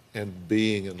love and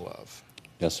being in love.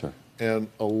 Yes, sir. And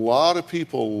a lot of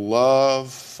people love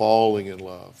falling in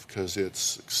love because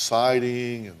it's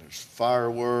exciting and there's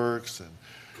fireworks and,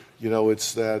 you know,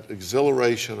 it's that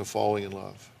exhilaration of falling in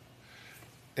love.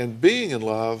 And being in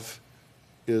love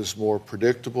is more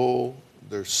predictable.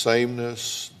 There's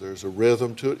sameness. There's a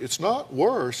rhythm to it. It's not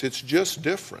worse. It's just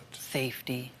different.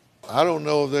 Safety. I don't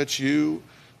know if that's you,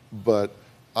 but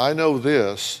I know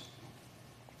this.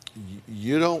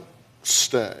 You don't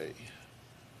stay.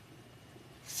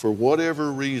 For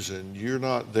whatever reason, you're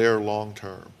not there long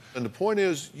term. And the point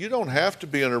is, you don't have to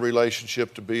be in a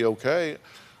relationship to be okay.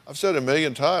 I've said a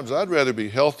million times, I'd rather be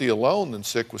healthy alone than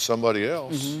sick with somebody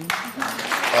else. And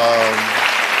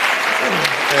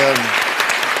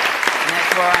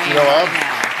that's where I am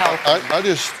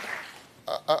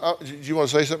now. Do you want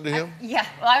to say something to him? Yeah,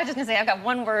 well, I was just going to say, I've got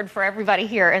one word for everybody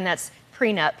here, and that's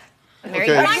prenup. Okay,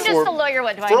 but I'm just a lawyer,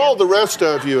 what do I know? For all the rest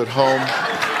of you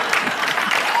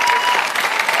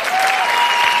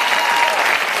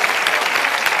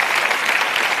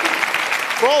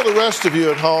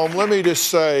at home, let me just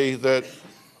say that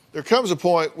there comes a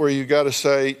point where you got to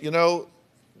say, you know,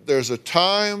 there's a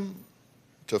time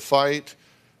to fight,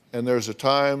 and there's a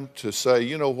time to say,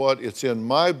 you know what, it's in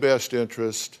my best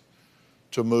interest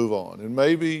to move on. And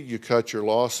maybe you cut your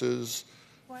losses.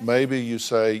 Maybe you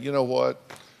say, you know what,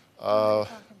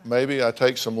 maybe I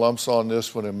take some lumps on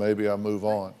this one and maybe I move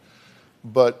on.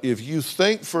 But if you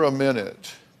think for a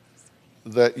minute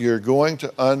that you're going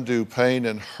to undo pain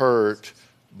and hurt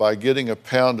by getting a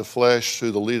pound of flesh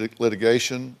through the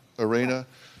litigation arena,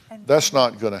 that's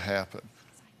not going to happen.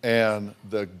 And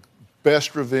the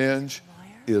best revenge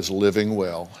is living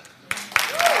well.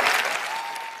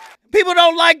 People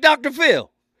don't like Dr. Phil.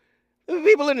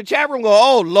 People in the chat room go,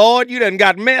 oh, Lord, you done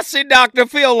got messy Dr.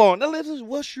 Phil on. Now, listen,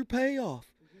 what's your payoff?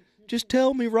 Just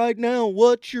tell me right now,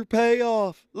 what's your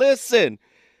payoff? Listen,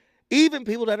 even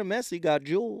people that are messy got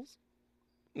jewels.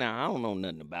 Now, I don't know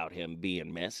nothing about him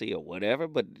being messy or whatever,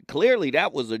 but clearly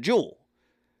that was a jewel.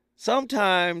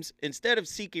 Sometimes, instead of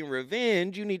seeking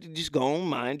revenge, you need to just go and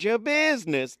mind your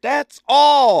business. That's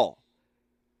all.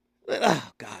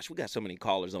 Oh, gosh, we got so many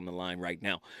callers on the line right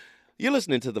now. You're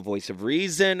listening to The Voice of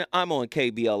Reason. I'm on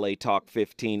KBLA Talk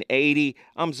 1580.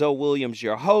 I'm Zoe Williams,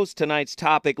 your host. Tonight's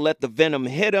topic, let the venom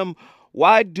hit 'em.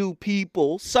 Why do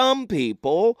some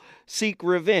people, seek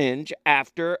revenge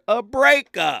after a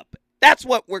breakup? That's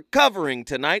what we're covering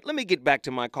tonight. Let me get back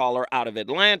to my caller out of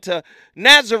Atlanta,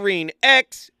 Nazarene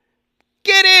X.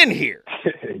 Get in here.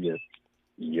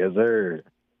 Yes, sir.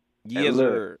 Yes,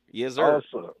 sir. Yes, sir.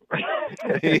 Also,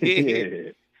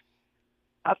 yeah.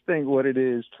 I think what it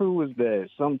is, too, is that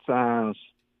sometimes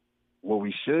what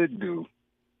we should do,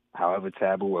 however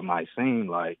taboo it might seem,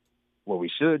 like, what we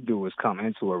should do is come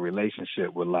into a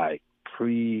relationship with, like,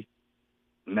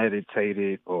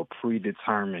 premeditated or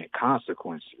predetermined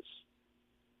consequences.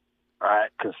 All right?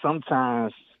 Because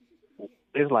sometimes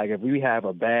it's like if we have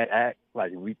a bad act,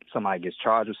 like if somebody gets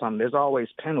charged with something, there's always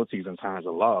penalties in terms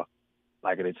of law.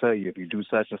 Like they tell you, if you do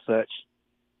such and such,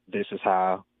 this is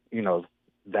how, you know,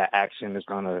 that action is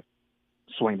going to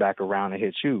swing back around and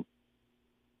hit you.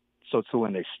 So to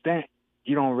an extent,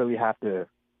 you don't really have to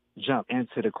jump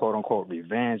into the quote-unquote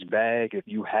revenge bag if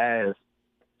you have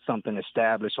something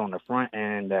established on the front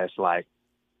end that's like,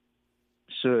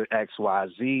 should X, Y,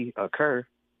 Z occur,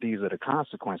 these are the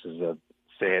consequences of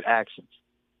said actions,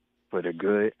 for the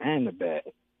good and the bad.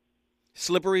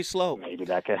 Slippery slope. Maybe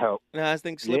that could help. No, I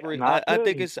think slippery. Yeah, no, I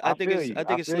think it's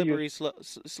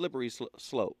slippery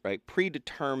slope, right?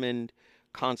 Predetermined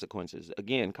consequences.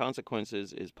 Again,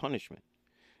 consequences is punishment,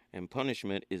 and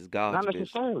punishment is God's not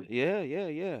business. necessarily.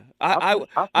 Yeah. I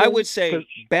I feel would you, say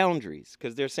boundaries,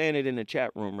 because they're saying it in the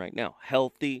chat room right now.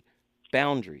 Healthy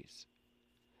boundaries,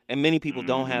 and many people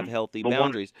don't have healthy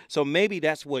boundaries. So maybe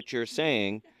that's what you're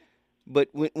saying. But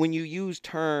when you use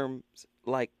terms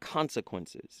like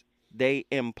consequences, they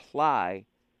imply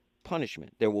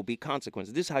punishment. There will be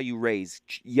consequences. This is how you raise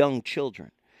young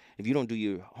children. If you don't do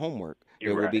your homework,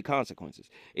 there will be consequences.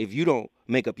 If you don't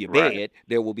make up your bed,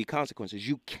 there will be consequences.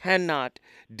 You cannot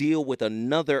deal with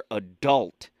another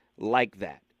adult like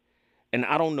that. And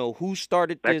I don't know who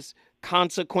started this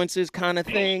consequences kind of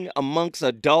thing amongst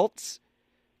adults.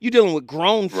 You're dealing with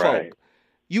grown folk.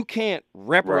 You can't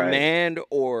reprimand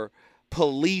or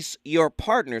police your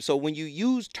partner. So when you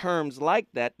use terms like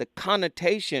that, the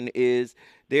connotation is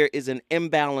there is an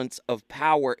imbalance of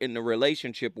power in the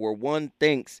relationship where one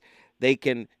thinks they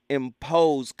can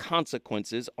impose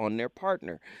consequences on their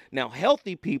partner. Now,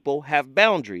 healthy people have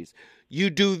boundaries. You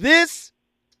do this,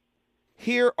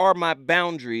 here are my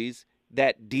boundaries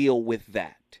that deal with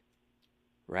that,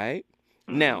 right?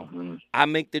 Now, I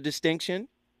make the distinction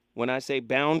when I say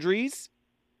boundaries.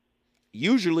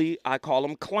 Usually I call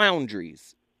them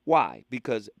cloundries. Why?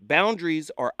 Because boundaries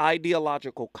are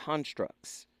ideological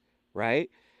constructs, right?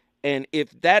 And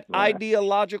if that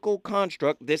ideological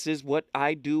construct, this is what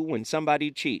I do when somebody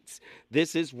cheats.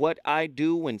 This is what I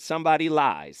do when somebody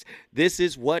lies. This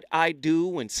is what I do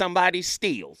when somebody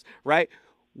steals, right?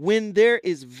 When there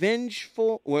is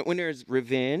when there is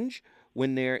revenge,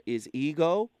 when there is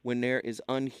ego, when there is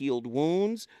unhealed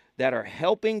wounds that are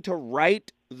helping to right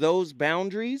those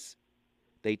boundaries,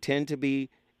 they tend to be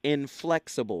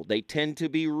inflexible. They tend to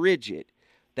be rigid.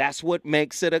 That's what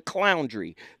makes it a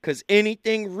cloundry, because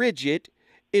anything rigid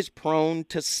is prone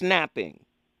to snapping.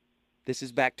 This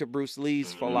is back to Bruce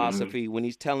Lee's philosophy when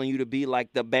he's telling you to be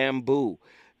like the bamboo.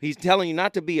 He's telling you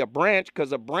not to be a branch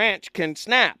because a branch can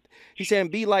snap. He's saying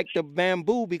be like the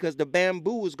bamboo because the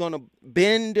bamboo is going to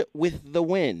bend with the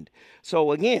wind.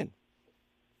 So again,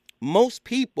 most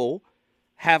people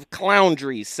have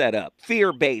cloundries set up,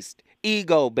 fear-based,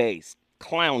 ego-based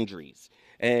cloundries,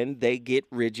 and they get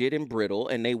rigid and brittle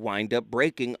and they wind up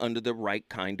breaking under the right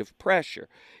kind of pressure.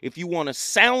 If you want a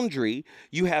soundry,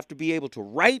 you have to be able to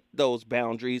right those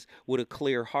boundaries with a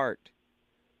clear heart.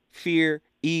 Fear,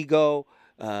 ego,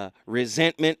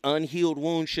 resentment, unhealed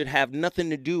wounds should have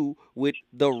nothing to do with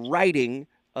the righting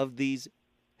of these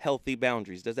healthy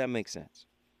boundaries. Does that make sense?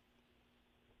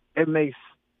 It makes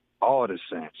all the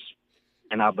sense.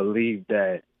 And I believe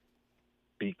that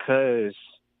because,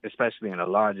 especially in a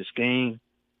larger scheme,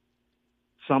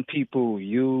 some people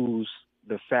use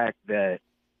the fact that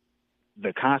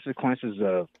the consequences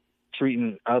of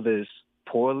treating others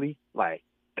poorly, like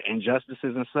the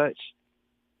injustices and such,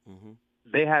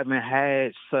 they haven't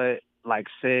had said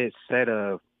set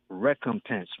of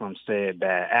recompense from said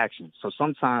bad actions. So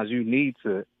sometimes you need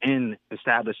to, in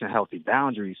establishing healthy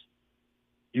boundaries,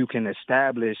 you can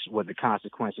establish what the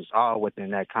consequences are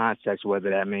within that context, whether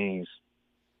that means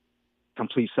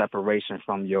complete separation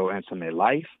from your intimate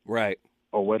life, right,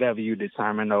 or whatever you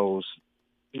determine those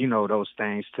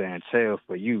things to entail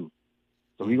for you.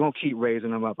 So we're going to keep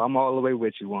raising them up. I'm all the way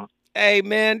with you, Juan. Hey,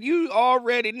 man, you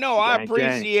already know. I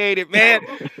appreciate it, man.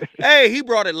 Hey, he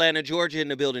brought Atlanta, Georgia in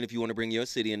the building. If you want to bring your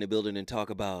city in the building and talk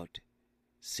about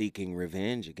seeking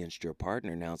revenge against your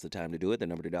partner, now's the time to do it. The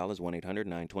number to dial is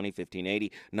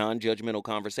 1-800-920-1580. Non-judgmental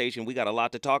conversation. We got a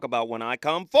lot to talk about when I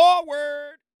come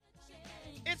forward.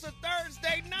 It's a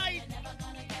Thursday night.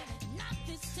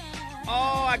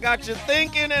 Oh, I got you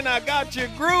thinking and I got you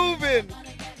grooving.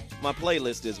 My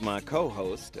playlist is my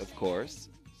co-host, of course.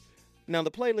 Now,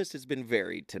 the playlist has been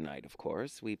varied tonight, of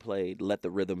course. We played Let the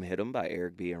Rhythm Hit 'Em by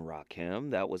Eric B. and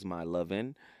Rakim. That was My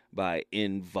Lovin' by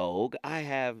In Vogue. I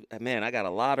got a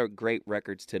lot of great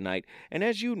records tonight. And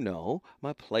as you know,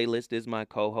 my playlist is my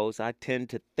co-host. I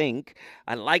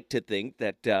like to think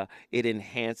that it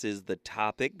enhances the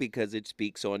topic because it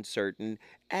speaks on certain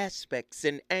aspects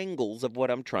and angles of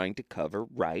what I'm trying to cover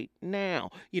right now.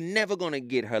 You're never going to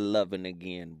get her loving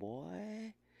again,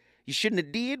 boy. You shouldn't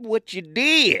have did what you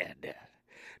did.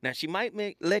 Now, she might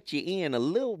let you in a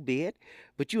little bit,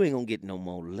 but you ain't going to get no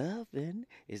more loving.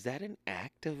 Is that an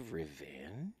act of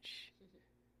revenge?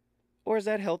 Or is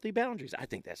that healthy boundaries? I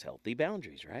think that's healthy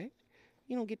boundaries, right?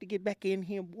 You don't get to get back in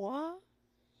here, boy.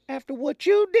 after what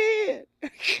you did.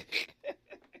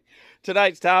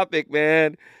 Tonight's topic,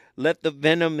 man, let the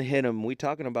venom hit him. We're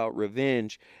talking about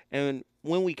revenge. And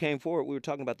when we came forward, we were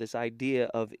talking about this idea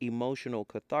of emotional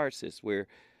catharsis where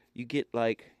you get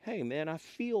like, hey, man, I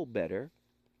feel better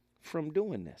from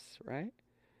doing this, right?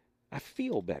 I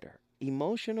feel better.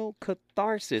 Emotional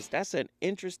catharsis. That's an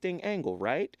interesting angle,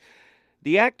 right?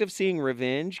 The act of seeing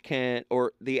revenge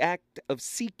the act of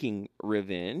seeking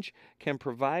revenge can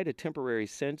provide a temporary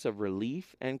sense of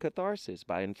relief and catharsis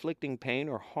by inflicting pain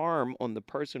or harm on the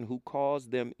person who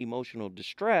caused them emotional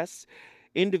distress.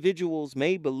 Individuals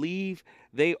may believe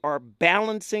they are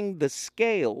balancing the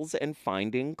scales and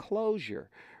finding closure.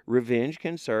 Revenge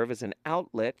can serve as an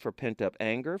outlet for pent-up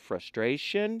anger,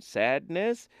 frustration,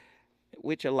 sadness,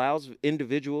 which allows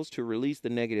individuals to release the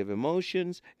negative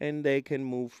emotions and they can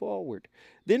move forward.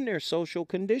 Then there's social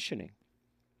conditioning.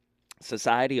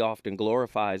 Society often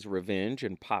glorifies revenge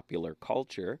in popular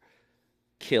culture,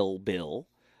 Kill Bill,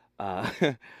 uh,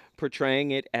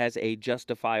 portraying it as a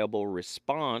justifiable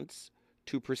response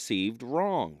to perceived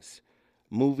wrongs.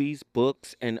 Movies,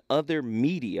 books, and other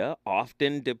media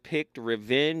often depict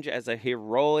revenge as a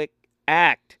heroic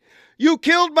act. You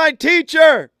killed my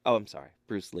teacher! Oh, I'm sorry,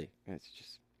 Bruce Lee. It's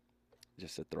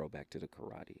just a throwback to the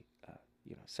karate,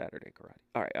 Saturday karate.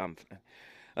 All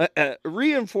right,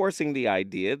 reinforcing the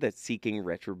idea that seeking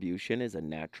retribution is a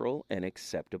natural and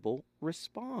acceptable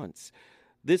response.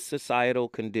 This societal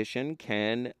condition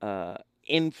can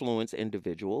influence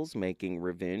individuals, making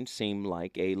revenge seem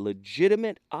like a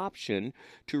legitimate option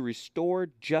to restore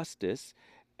justice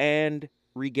and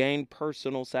regain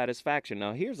personal satisfaction.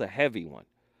 Now, here's a heavy one.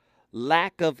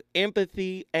 Lack of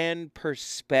empathy and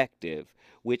perspective,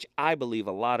 which I believe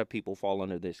a lot of people fall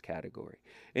under this category.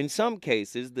 In some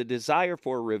cases, the desire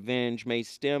for revenge may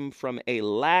stem from a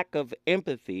lack of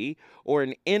empathy or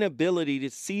an inability to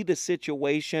see the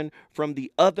situation from the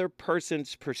other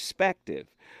person's perspective.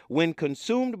 When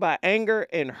consumed by anger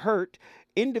and hurt,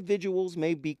 individuals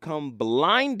may become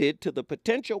blinded to the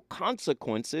potential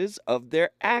consequences of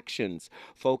their actions,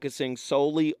 focusing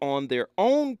solely on their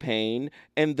own pain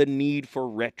and the need for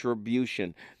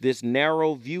retribution. This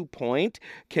narrow viewpoint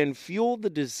can fuel the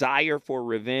desire for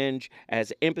revenge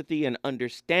as empathy and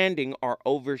understanding are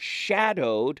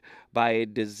overshadowed by a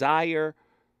desire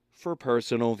for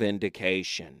personal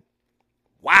vindication.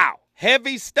 Wow,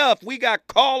 heavy stuff. We got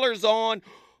callers on.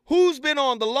 Who's been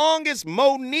on the longest?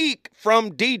 Monique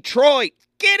from Detroit.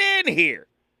 Get in here.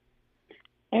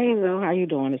 Hey, Will, how you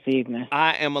doing this evening?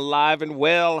 I am alive and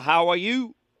well. How are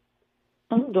you?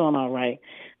 I'm doing all right.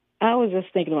 I was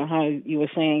just thinking about how you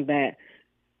were saying that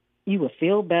you would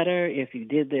feel better if you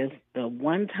did this. The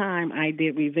one time I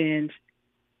did revenge,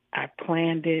 I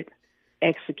planned it,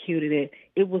 executed it.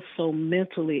 It was so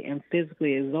mentally and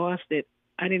physically exhausted,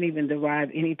 I didn't even derive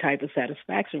any type of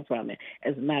satisfaction from it.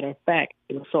 As a matter of fact,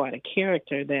 it was so out of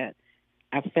character that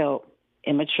I felt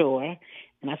immature.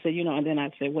 And I said, and then I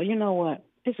said, well, you know what?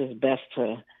 This is best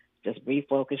to just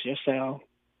refocus yourself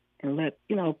and let,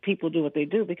 people do what they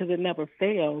do, because it never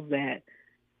fails that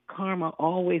karma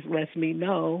always lets me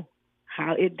know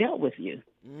how it dealt with you.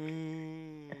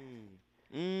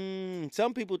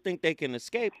 Some people think they can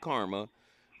escape karma,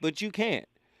 but you can't.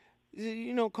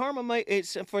 Karma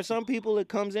for some people it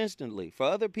comes instantly. For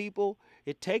other people,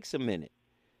 it takes a minute.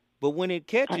 But when it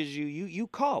catches you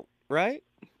caught, right?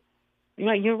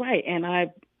 You're right. And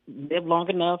I lived long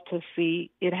enough to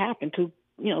see it happen to,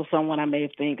 someone I may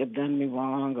think have done me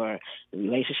wrong, or the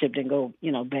relationship didn't go,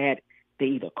 bad. They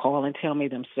either call and tell me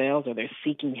themselves, or they're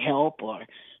seeking help, or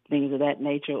things of that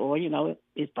nature, or,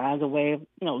 it finds a way of,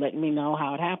 letting me know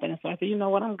how it happened. And so I said, you know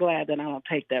what, I'm glad that I don't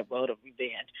take that road of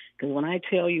revenge. Because when I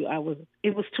tell you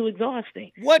it was too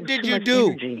exhausting. What did you do?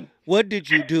 Energy. What did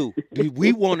you do?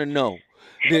 We want to know.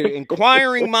 The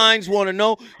inquiring minds want to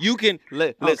know. You can,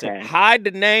 listen, hide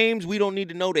the names. We don't need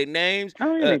to know their names. I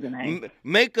don't need the names.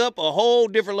 Make up a whole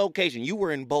different location. You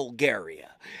were in Bulgaria.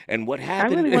 And what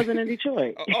happened? I really wasn't in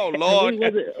Detroit. Oh, Lord.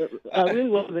 I really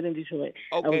wasn't in Detroit.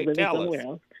 Okay, I was living tell somewhere us.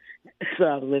 else. So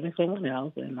I was living somewhere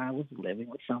else, and I was living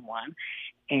with someone,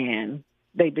 and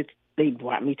they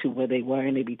brought me to where they were,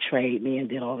 and they betrayed me and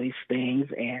did all these things,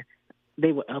 and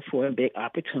they were up for a big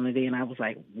opportunity, and I was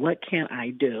like, what can I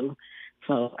do?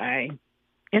 So I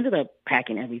ended up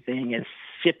packing everything and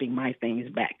shipping my things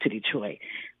back to Detroit.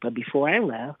 But before I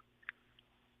left,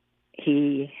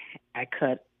 I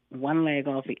cut one leg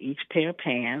off of each pair of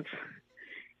pants,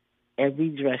 every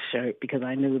dress shirt, because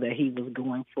I knew that he was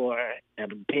going for a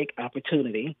big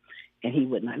opportunity and he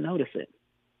would not notice it.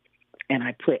 And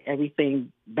I put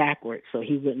everything backwards so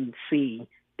he wouldn't see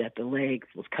that the legs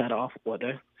was cut off or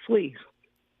the sleeves.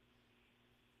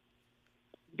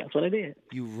 That's what I did.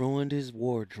 You ruined his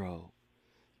wardrobe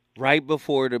right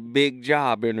before the big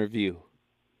job interview.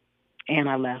 And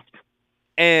I left.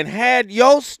 And had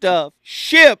your stuff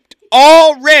shipped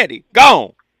already.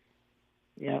 Gone.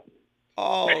 Yep.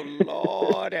 Oh,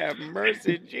 Lord, have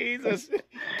mercy, Jesus.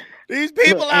 These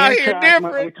people Look, out and here charged my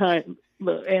different. return.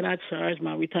 Look, and I charged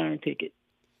my return ticket.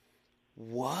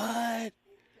 What?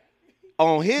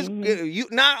 On his, you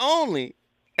not only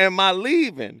am I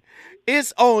leaving,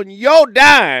 it's on your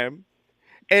dime,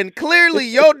 and clearly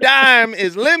your dime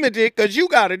is limited because you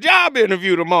got a job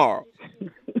interview tomorrow.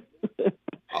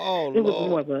 Oh, It was Lord.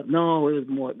 more of a, no, it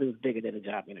was bigger than a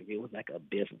job interview. It was like a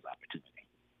business opportunity.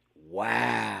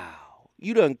 Wow.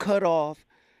 You done cut off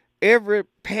every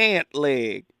pant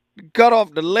leg. Cut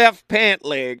off the left pant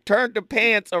leg. Turned the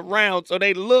pants around so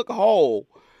they look whole.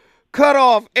 Cut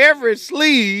off every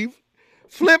sleeve.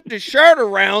 Flip the shirt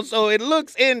around so it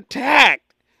looks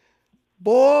intact.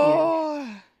 Boy.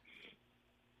 Yeah.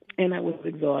 And that was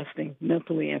exhausting,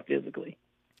 mentally and physically.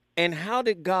 And how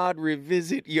did God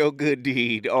revisit your good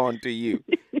deed onto you?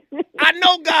 I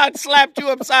know God slapped you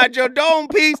upside your dome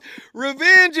piece.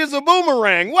 Revenge is a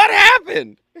boomerang. What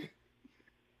happened?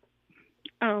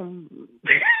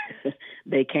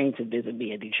 They came to visit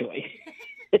me in Detroit.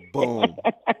 Boom.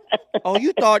 Oh,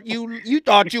 you thought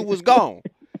you was gone.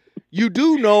 You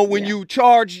do know when you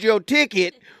charged your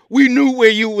ticket, we knew where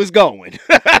you was going.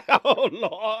 Oh,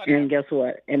 Lord. And guess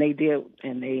what? And they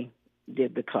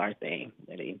did the car thing.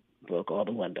 They broke all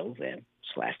the windows and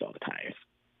slashed all the tires.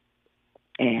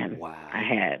 And wow. I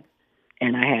had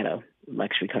a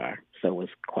luxury car, so it was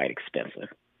quite expensive.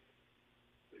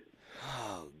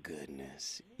 Oh,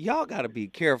 goodness. Y'all got to be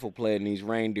careful playing these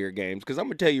reindeer games, because I'm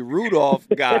going to tell you, Rudolph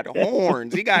got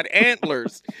horns. He got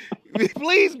antlers.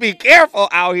 Please be careful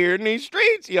out here in these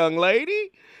streets, young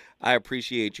lady. I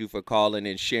appreciate you for calling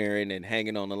and sharing and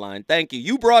hanging on the line. Thank you.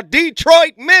 You brought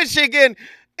Detroit, Michigan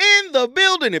in the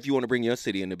building. If you want to bring your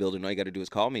city in the building, all you got to do is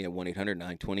call me at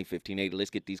 1-800-920-1580.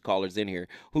 Let's get these callers in here.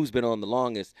 Who's been on the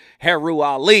longest? Heru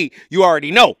Ali, you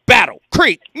already know. Battle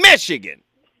Creek, Michigan.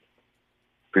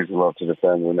 Peace and love to the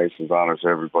family, nations, honor to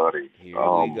everybody. Here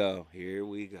we go. Here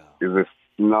we go. Is it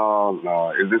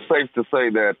safe to say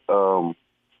that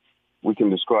we can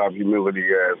describe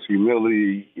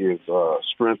humility is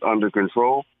strength under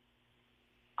control?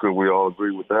 Could we all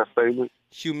agree with that statement?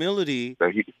 Humility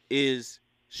is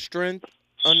strength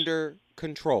under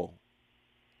control.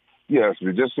 Yes,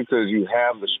 but just because you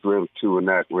have the strength to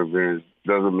enact revenge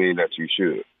doesn't mean that you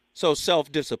should. So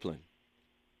self-discipline.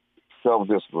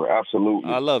 Self-discipline,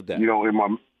 absolutely. I love that. You know, in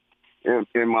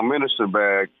my minister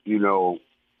bag, you know,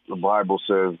 the Bible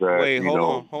says that. Wait,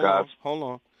 hold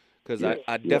on, because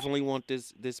I definitely want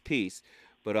this piece,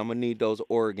 but I'm gonna need those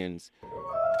organs.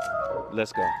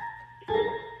 Let's go.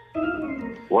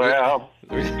 Well,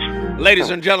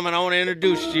 ladies and gentlemen, I want to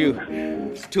introduce you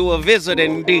to a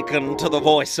visiting deacon to the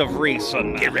voice of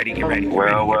reason. Get ready. He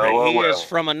is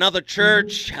from another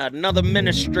church, another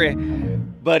ministry.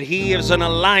 But he is in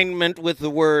alignment with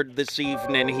the word this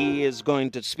evening. He is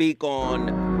going to speak on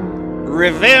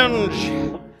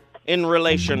revenge in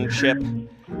relationship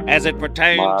as it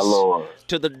pertains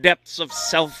to the depths of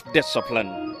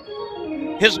self-discipline.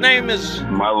 His name is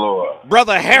my Lord,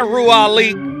 Brother Heru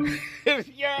Ali.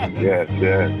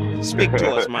 Yes. Speak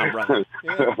to us, my brother.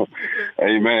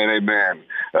 Amen.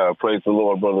 Praise the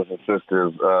Lord, brothers and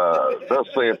sisters. Thus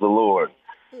saith the Lord,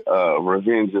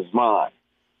 revenge is mine.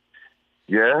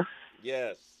 Yes.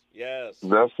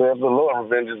 Thus saith the Lord,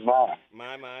 revenge is mine.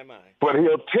 My. But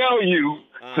he'll tell you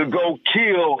to go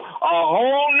kill a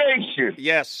whole nation.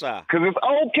 Yes, sir. Because it's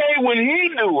okay when he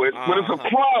do it, but it's a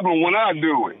problem when I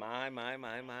do it. My.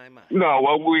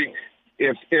 No,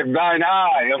 if thine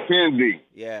eye offends thee,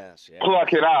 yes.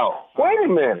 Pluck it out. Wait a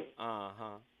minute.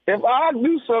 If I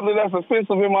do something that's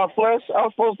offensive in my flesh, I'm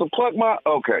supposed to pluck my...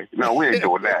 Okay, no, we ain't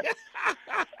doing that.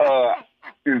 I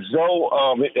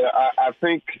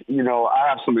think, you know, I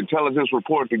have some intelligence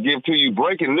report to give to you.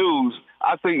 Breaking news,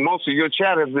 I think most of your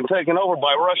chat has been taken over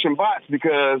by Russian bots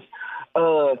because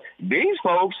these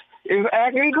folks is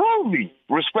acting groovy.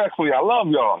 Respectfully, I love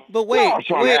y'all. But wait, y'all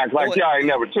trying to act like y'all ain't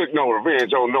never took no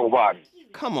revenge on nobody.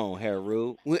 Come on,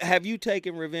 Heru. Have you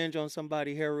taken revenge on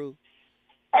somebody, Heru?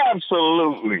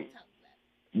 Absolutely.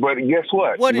 But guess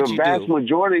what? What did the vast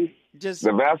majority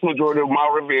of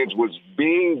my revenge was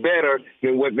being better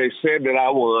than what they said that I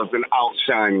was and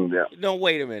outshining them. No,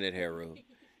 wait a minute, Heru.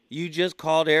 You just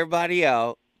called everybody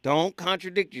out. Don't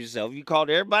contradict yourself. You called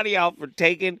everybody out for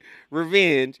taking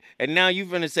revenge, and now you're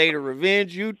going to say the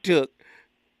revenge you took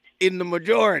in the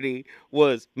majority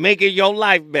was making your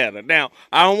life better. Now,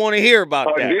 I don't want to hear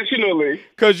about that. Additionally,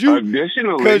 Because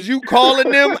you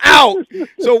calling them out.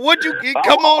 So what you,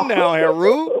 come on now,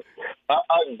 Heru.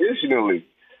 Additionally,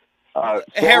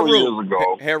 several years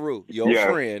ago. Heru, your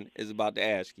friend is about to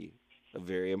ask you a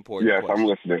very important question.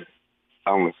 Yes,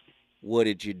 I'm listening. What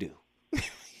did you do?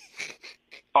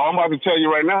 Oh, I'm about to tell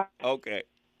you right now. Okay.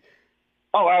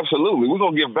 Oh, absolutely. We're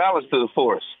going to give balance to the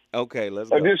force. Okay, let's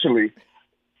go. Additionally,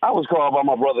 I was called by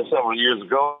my brother several years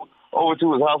ago over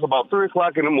to his house about 3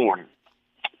 o'clock in the morning.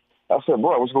 I said,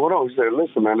 boy, what's going on? He said,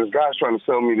 listen, man, this guy's trying to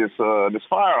sell me this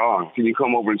firearm. Can you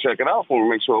come over and check it out for me,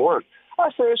 make sure it works? I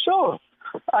said, sure.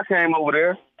 I came over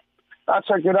there. I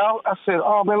checked it out. I said,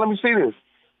 oh, man, let me see this.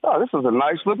 Oh, this is a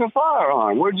nice-looking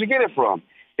firearm. Where'd you get it from?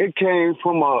 It came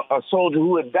from a soldier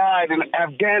who had died in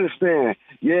Afghanistan.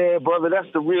 Yeah, brother,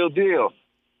 that's the real deal.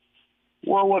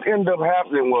 Well, what ended up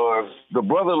happening was the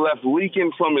brother left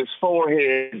leaking from his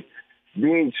forehead,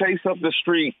 being chased up the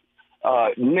street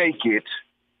naked,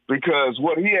 because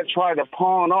what he had tried to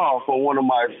pawn off on one of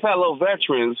my fellow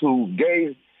veterans who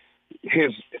gave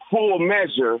his full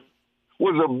measure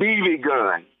was a BB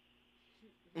gun.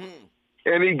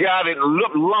 And he got it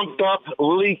lumped up,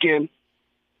 leaking,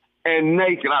 and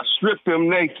naked. I stripped him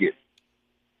naked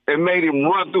and made him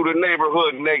run through the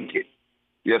neighborhood naked.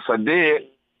 Yes, I did.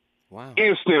 Wow.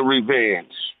 Instant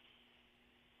revenge.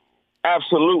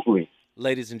 Absolutely.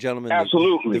 Ladies and gentlemen,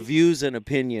 absolutely. The views and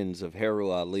opinions of Heru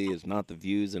Ali is not the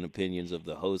views and opinions of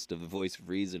the host of The Voice of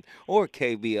Reason or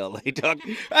KBLA Talk.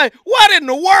 Hey, what in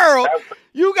the world?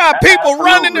 You got people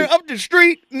running up the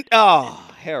street? Oh,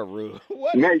 Heru.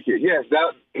 What? Naked, yes.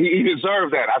 He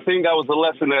deserved that. I think that was the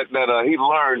lesson that he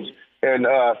learned, and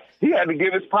he had to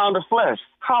give his pound of flesh.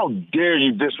 How dare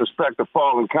you disrespect a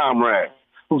fallen comrade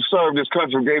who served this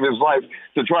country, gave his life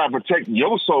to try and protect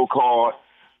your so-called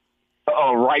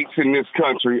rights in this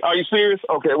country. Are you serious?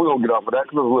 Okay, we're going to get off of that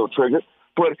because it was a little triggered.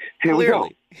 But here we go.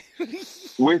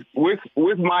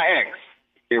 With my ex.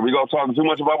 Here we go, talking too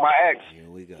much about my ex. Here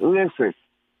we go. Listen,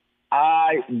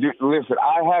 I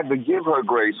had to give her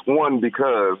grace, one,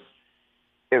 because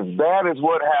as bad as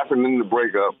what happened in the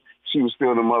breakup, she was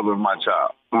still the mother of my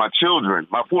children,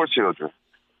 my 4 children.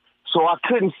 So I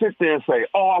couldn't sit there and say,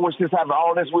 oh, I wish this happened,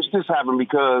 wish this happened,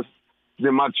 because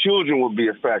then my children would be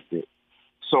affected.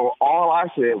 So all I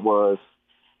said was,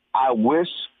 I wish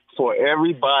for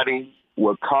everybody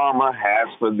what karma has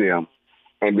for them.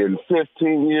 And then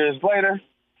 15 years later,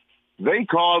 they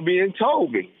called me and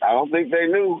told me. I don't think they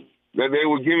knew that they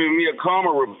were giving me a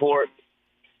karma report.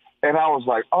 And I was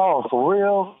like, oh, for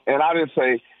real? And I didn't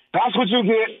say, that's what you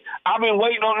get. I've been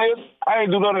waiting on this. I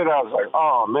didn't do none of that. I was like,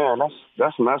 oh, man,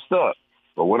 that's messed up.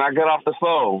 But when I got off the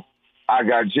phone, I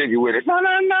got jiggy with it. No.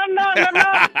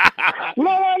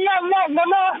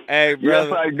 Hey, brother.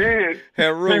 Yes, I did.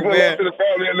 Heru, man.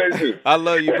 I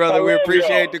love you, brother. We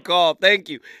appreciate the call. Thank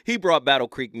you. He brought Battle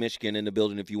Creek, Michigan in the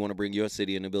building. If you want to bring your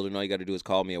city in the building, all you got to do is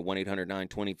call me at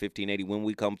 1-800-920-1580. When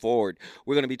we come forward,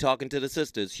 we're going to be talking to the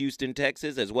sisters, Houston,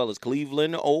 Texas, as well as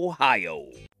Cleveland, Ohio.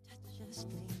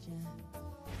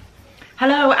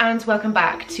 Hello and welcome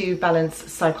back to Balanced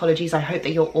Psychologies. I hope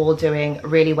that you're all doing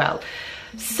really well.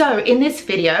 So in this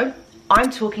video,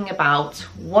 I'm talking about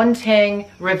wanting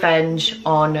revenge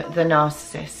on the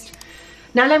narcissist.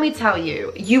 Now let me tell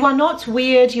you, you are not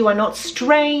weird, you are not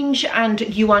strange, and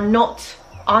you are not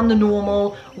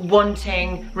unnormal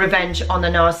wanting revenge on the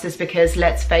narcissist, because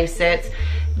let's face it,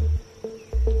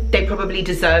 they probably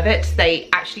deserve it. They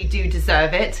actually do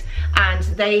deserve it. And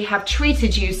they have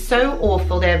treated you so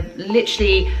awful. They've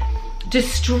literally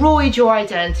destroyed your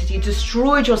identity,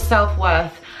 destroyed your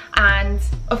self-worth. And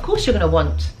of course you're going to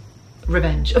want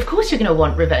revenge. Of course you're going to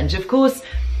want revenge. Of course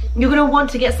you're going to want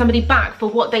to get somebody back for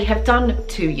what they have done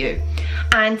to you.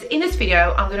 And in this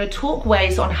video, I'm going to talk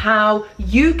ways on how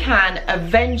you can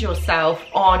avenge yourself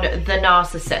on the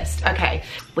narcissist. Okay,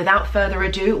 without further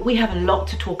ado, we have a lot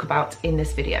to talk about in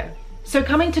this video. So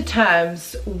coming to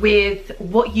terms with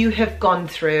what you have gone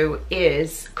through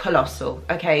is colossal.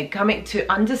 Okay, coming to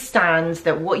understand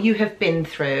that what you have been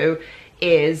through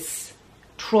is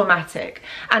traumatic.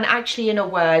 And actually, in a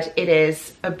word, it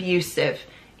is abusive.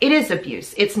 It is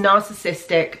abuse. It's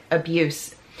narcissistic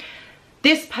abuse.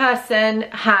 This person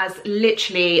has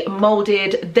literally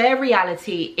molded their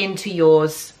reality into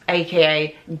yours,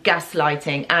 aka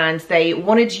gaslighting, and they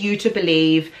wanted you to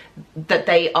believe that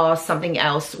they are something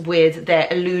else with their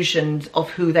illusions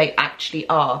of who they actually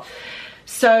are.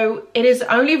 So it is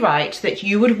only right that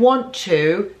you would want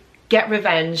to get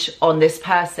revenge on this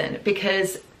person,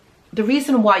 because the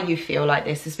reason why you feel like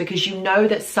this is because you know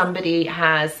that somebody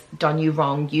has done you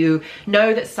wrong. You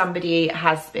know that somebody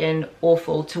has been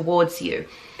awful towards you.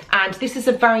 And this is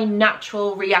a very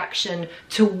natural reaction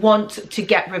to want to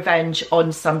get revenge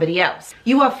on somebody else.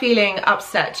 You are feeling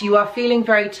upset. You are feeling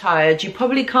very tired. You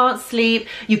probably can't sleep.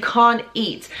 You can't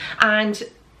eat. And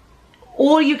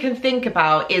all you can think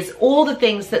about is all the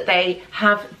things that they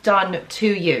have done to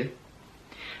you.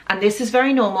 And this is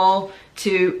very normal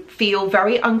to feel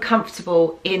very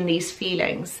uncomfortable in these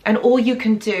feelings. And all you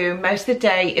can do most of the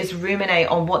day is ruminate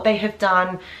on what they have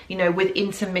done, you know, with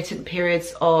intermittent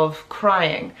periods of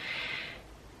crying.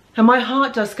 And my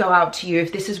heart does go out to you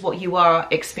if this is what you are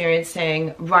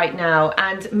experiencing right now.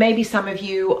 And maybe some of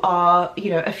you are, you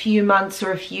know, a few months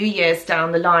or a few years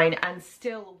down the line and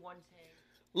still wanting.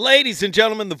 Ladies and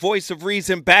gentlemen, the voice of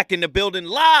reason back in the building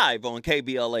live on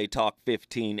KBLA Talk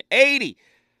 1580.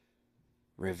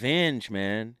 Revenge,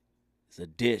 man, is a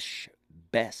dish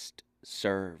best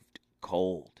served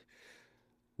cold.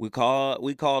 We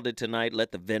called it tonight,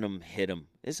 Let the Venom Hit 'em.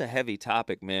 It's a heavy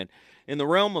topic, man. In the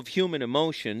realm of human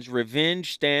emotions,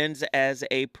 revenge stands as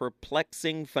a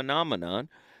perplexing phenomenon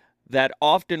that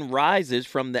often rises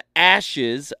from the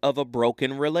ashes of a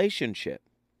broken relationship.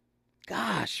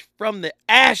 Gosh, from the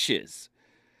ashes.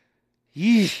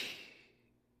 Yeesh.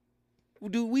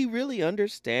 Do we really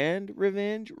understand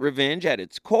revenge? Revenge at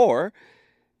its core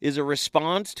is a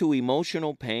response to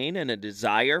emotional pain and a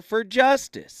desire for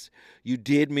justice. You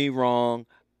did me wrong.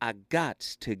 I got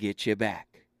to get you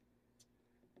back.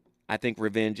 I think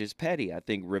revenge is petty. I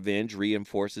think revenge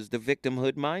reinforces the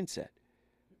victimhood mindset.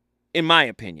 In my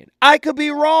opinion, I could be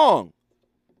wrong.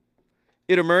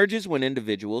 It emerges when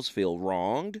individuals feel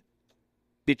wronged,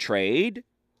 betrayed,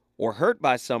 or hurt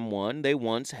by someone they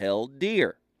once held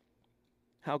dear.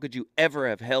 How could you ever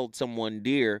have held someone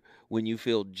dear when you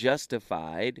feel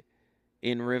justified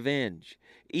in revenge,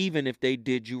 even if they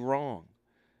did you wrong?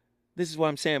 This is what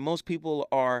I'm saying. Most people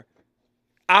are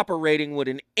operating with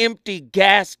an empty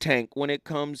gas tank when it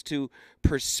comes to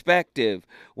perspective,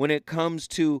 when it comes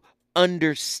to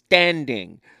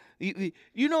understanding.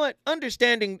 You know what?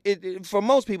 Understanding, for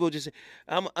most people, just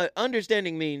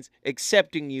understanding means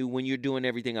accepting you when you're doing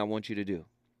everything I want you to do.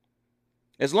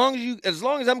 As long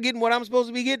as I'm getting what I'm supposed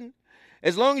to be getting,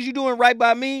 as long as you're doing right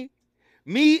by me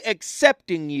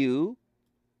accepting you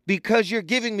because you're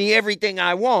giving me everything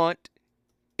I want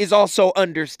is also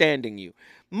understanding you.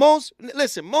 Most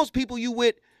people you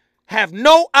with have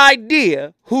no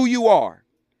idea who you are.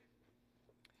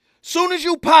 Soon as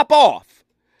you pop off,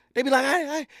 they be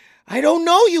like, I don't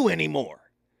know you anymore.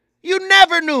 You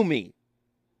never knew me.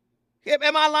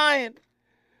 Am I lying?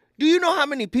 Do you know how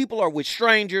many people are with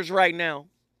strangers right now?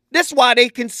 That's why they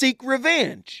can seek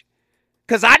revenge.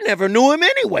 Because I never knew him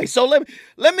anyway. So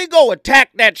let me go attack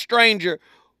that stranger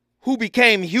who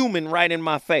became human right in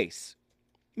my face.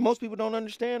 Most people don't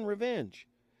understand revenge.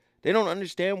 They don't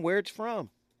understand where it's from.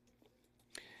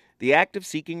 The act of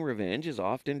seeking revenge is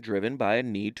often driven by a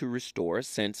need to restore a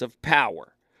sense of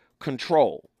power,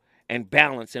 control, and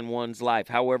balance in one's life.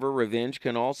 However, revenge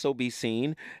can also be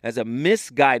seen as a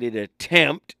misguided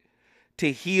attempt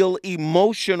to heal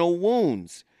emotional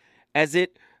wounds, as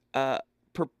it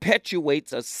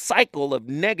perpetuates a cycle of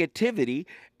negativity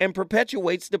and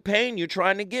perpetuates the pain you're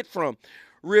trying to get from.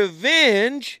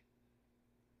 Revenge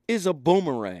is a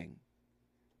boomerang.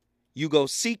 You go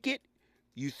seek it,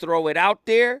 you throw it out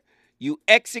there, you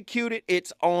execute it,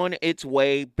 it's on its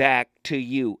way back to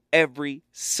you every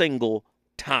single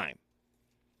time.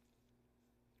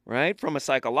 Right? From a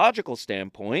psychological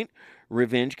standpoint,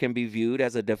 revenge can be viewed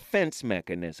as a defense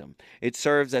mechanism. It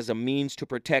serves as a means to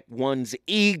protect one's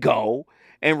ego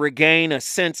and regain a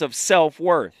sense of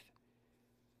self-worth.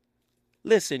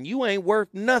 Listen, you ain't worth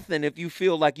nothing if you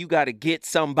feel like you got to get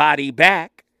somebody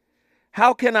back.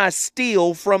 How can I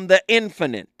steal from the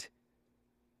infinite?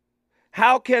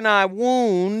 How can I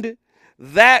wound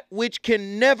that which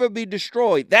can never be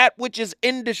destroyed, that which is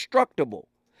indestructible?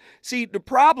 See, the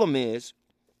problem is,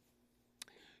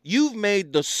 you've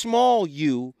made the small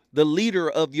you the leader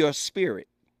of your spirit.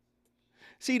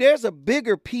 See, there's a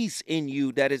bigger piece in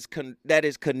you that is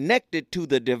connected to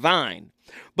the divine.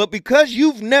 But because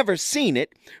you've never seen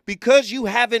it, because you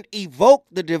haven't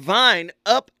evoked the divine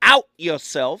up out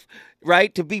yourself,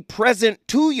 right, to be present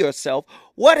to yourself,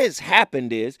 what has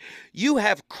happened is you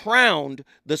have crowned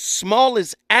the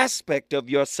smallest aspect of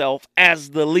yourself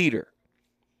as the leader.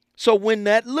 So when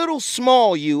that little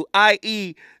small you,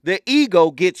 i.e. the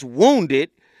ego, gets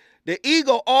wounded, the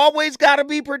ego always got to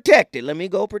be protected. Let me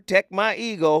go protect my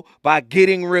ego by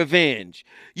getting revenge.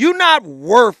 You're not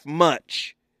worth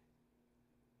much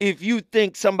if you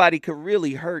think somebody could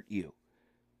really hurt you.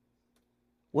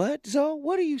 What, Zoe?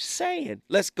 What are you saying?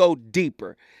 Let's go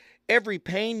deeper. Every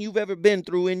pain you've ever been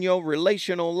through in your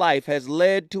relational life has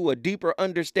led to a deeper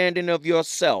understanding of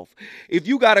yourself. If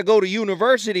you got to go to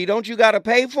university, don't you got to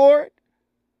pay for it?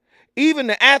 Even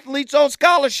the athletes on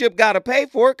scholarship got to pay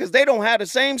for it because they don't have the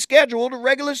same schedule the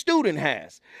regular student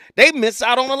has. They miss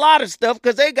out on a lot of stuff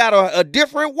because they got a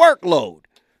different workload.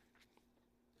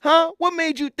 Huh? What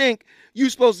made you think you're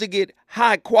supposed to get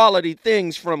high quality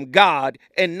things from God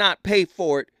and not pay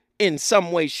for it in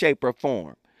some way, shape, or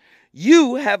form?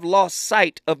 You have lost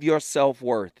sight of your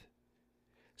self-worth.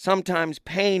 Sometimes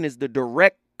pain is the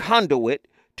direct conduit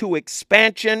to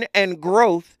expansion and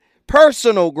growth,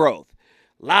 personal growth.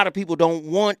 A lot of people don't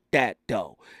want that,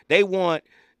 though. They want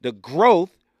the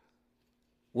growth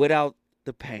without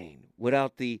the pain,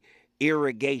 without the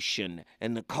irrigation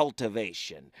and the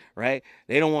cultivation, right?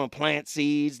 They don't want to plant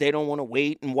seeds. They don't want to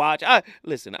wait and watch.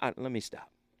 Listen, let me stop.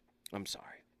 I'm sorry.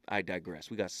 I digress.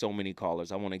 We got so many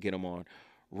callers. I want to get them on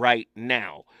right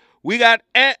now. We got,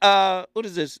 what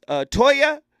is this?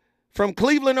 Toya from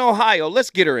Cleveland, Ohio. Let's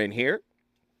get her in here.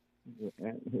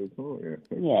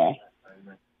 Yeah.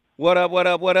 What up, what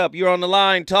up, what up? You're on the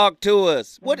line. Talk to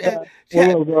us.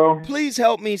 Please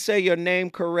help me say your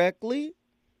name correctly.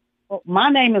 My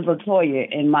name is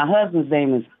Latoya, and my husband's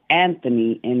name is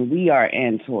Anthony, and we are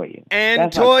Antoya.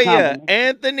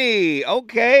 Anthony.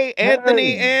 Okay,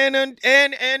 Anthony and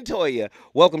Antoya.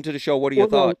 Welcome to the show. What are your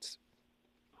thoughts?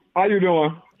 How you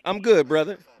doing? I'm good,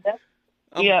 brother.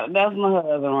 Yeah, that's my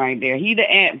husband right there. He the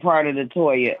ant part of the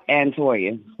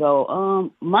Antoya.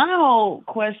 So, my whole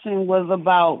question was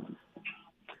about,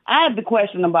 I had the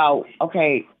question about,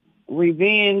 okay,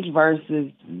 revenge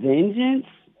versus vengeance.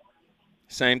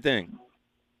 Same thing.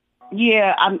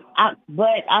 Yeah,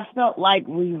 but I felt like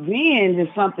revenge is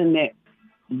something that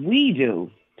we do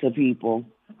to people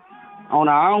on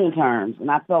our own terms.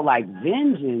 And I felt like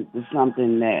vengeance is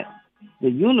something that the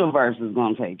universe is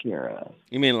going to take care of.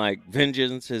 You mean like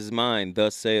vengeance is mine,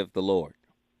 thus saith the Lord.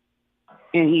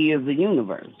 And he is the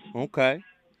universe. Okay.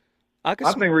 I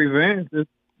think revenge is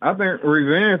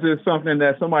something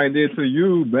that somebody did to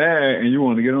you bad and you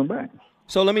want to get them back.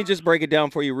 So let me just break it down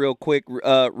for you real quick.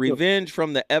 Revenge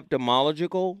from the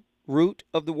etymological root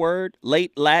of the word,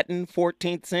 late Latin,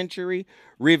 14th century,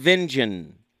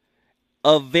 revengeon,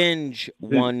 avenge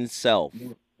oneself.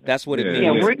 That's what it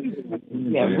means.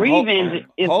 Revenge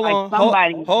is like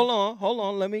somebody. Hold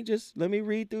on. Let me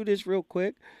read through this real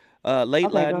quick.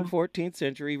 Late Latin, 14th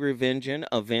century, revengeon,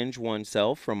 avenge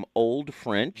oneself, from Old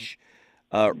French,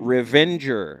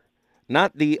 revenger,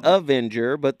 not the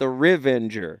avenger, but the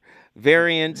revenger.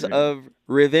 Variants of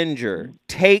revenger,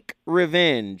 take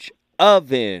revenge,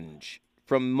 avenge.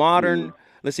 From modern,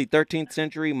 13th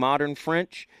century modern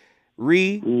French,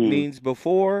 means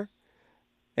before,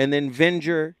 and then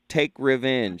venger, take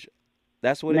revenge.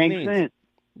 That's what it means. Makes sense.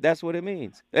 That's what it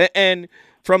means. And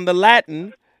from the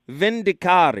Latin,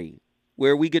 vindicare,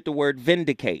 where we get the word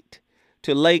vindicate,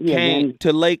 to lay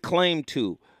claim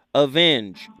to,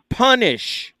 avenge,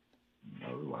 punish.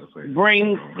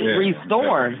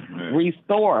 Restore.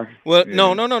 Well,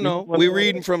 no. We're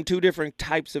reading from two different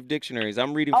types of dictionaries.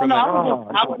 I'm reading from.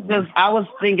 I was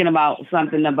thinking about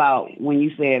something about when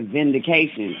you said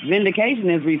vindication. Vindication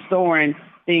is restoring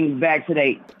things back to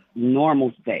their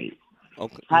normal state.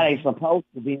 Okay. How they supposed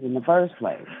to be in the first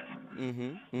place.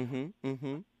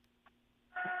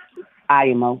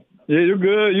 IMO. Yeah, you're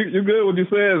good. You're good what you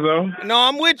said, though. No,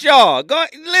 I'm with y'all. Go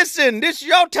listen. This is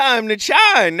your time to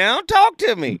shine. Now, talk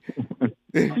to me.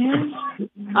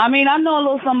 I mean, I know a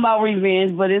little something about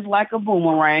revenge, but it's like a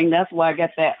boomerang. That's why I got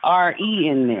that RE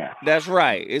in there. That's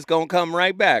right. It's gonna come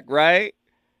right back, right?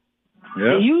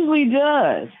 Yeah. It usually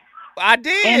does. I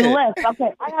did.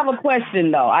 Okay, I have a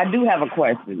question though. I do have a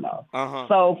question though.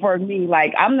 So for me,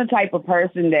 like, I'm the type of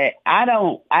person that I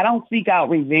don't seek out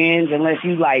revenge unless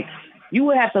you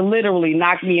would have to literally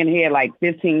knock me in the head like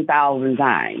 15,000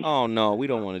 times. Oh no, we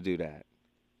don't want to do that.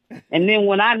 And then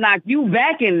when I knock you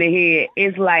back in the head,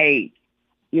 it's like,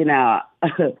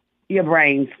 your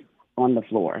brain's on the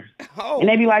floor. Oh. And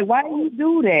they be like, why do you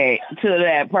do that to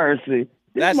that person?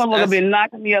 This motherfucker been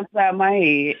knocking me upside my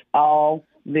head all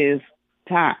this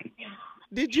time.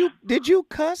 Did you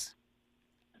cuss?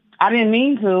 I didn't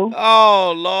mean to.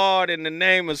 Oh, Lord, in the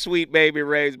name of Sweet Baby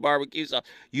Ray's barbecue sauce.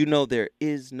 You know there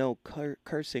is no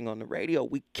cursing on the radio.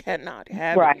 We cannot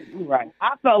have it. Right.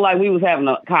 I felt like we was having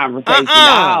a conversation.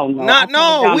 I don't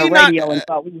know. We and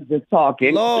thought we was just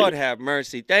talking. Lord have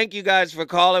mercy. Thank you guys for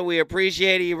calling. We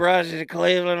appreciate it. You brought us to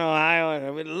Cleveland,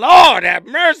 Ohio. Lord have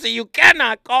mercy. You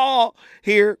cannot call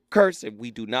here cursing.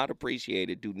 We do not appreciate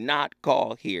it. Do not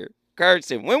call here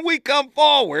cursing. When we come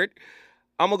forward,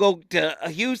 I'm going to go to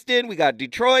Houston. We got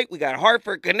Detroit. We got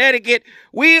Hartford, Connecticut.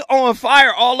 We on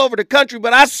fire all over the country.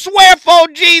 But I swear for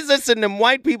Jesus and them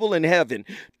white people in heaven,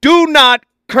 do not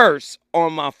curse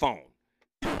on my phone.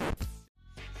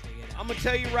 I'm going to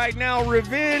tell you right now,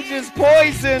 revenge is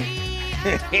poison.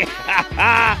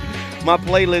 My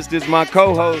playlist is my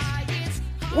co-host.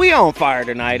 We on fire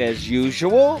tonight as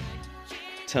usual.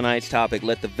 Tonight's topic,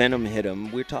 let the venom hit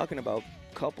them. We're talking about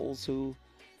couples who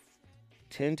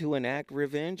tend to enact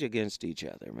revenge against each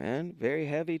other, man. Very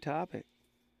heavy topic.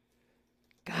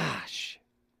 Gosh.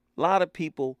 A lot of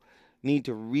people need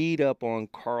to read up on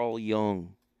Carl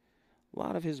Jung. A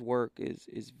lot of his work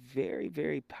is very,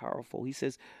 very powerful. He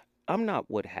says, I'm not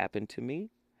what happened to me.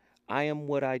 I am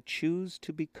what I choose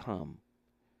to become.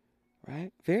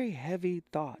 Right? Very heavy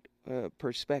thought,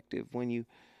 perspective when you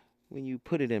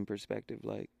put it in perspective.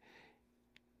 Like,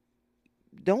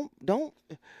 don't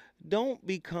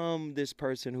become this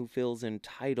person who feels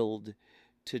entitled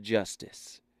to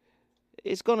justice.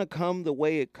 It's going to come the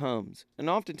way it comes. And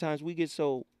oftentimes we get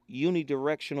so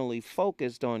unidirectionally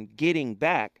focused on getting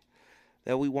back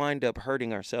that we wind up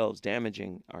hurting ourselves,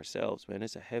 damaging ourselves, man.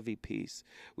 It's a heavy piece.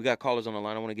 We got callers on the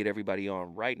line. I want to get everybody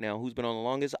on right now. Who's been on the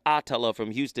longest? Attila from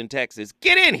Houston, Texas.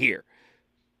 Get in here.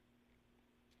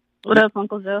 What up,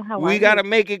 Uncle Joe? How are you? We got to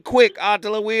make it quick,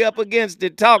 Attila. We up against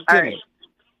it. Talk to me.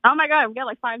 Oh, my God. We got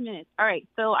like 5 minutes. All right.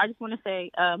 So I just want to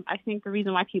say, I think the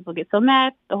reason why people get so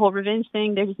mad, the whole revenge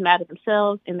thing, they're just mad at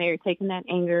themselves, and they're taking that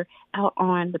anger out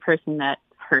on the person that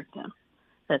hurt them.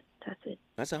 That's it.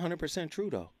 That's 100%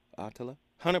 true, though, Attila.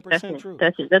 100% true.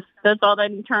 That's it. That's all that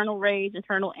internal rage,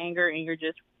 internal anger, and you're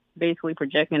just basically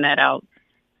projecting that out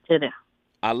to them.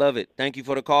 I love it. Thank you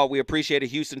for the call. We appreciate it.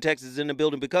 Houston, Texas is in the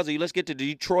building because of you. Let's get to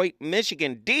Detroit,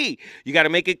 Michigan. D, you got to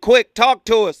make it quick. Talk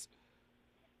to us.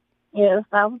 Yes,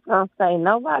 I was going to say,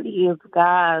 nobody is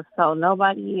God, so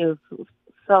nobody is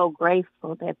so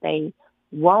graceful that they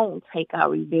won't take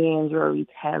out revenge or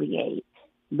retaliate.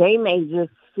 They may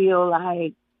just feel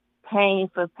like pain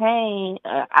for pain,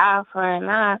 eye for an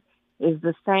eye is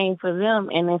the same for them,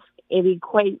 and it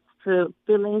equates to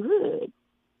feeling good.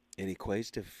 It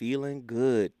equates to feeling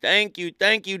good. Thank you,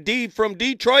 D from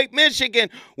Detroit, Michigan.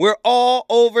 We're all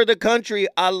over the country.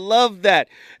 I love that.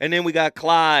 And then we got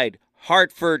Clyde,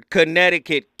 Hartford,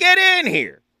 Connecticut. Get in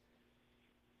here.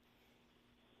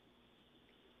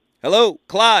 Hello,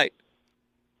 Clyde.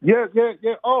 Yeah.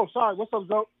 Oh, sorry. What's up,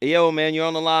 Zoe? Yo, man, you're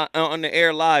on the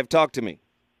air live. Talk to me.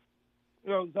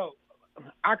 So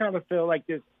I kind of feel like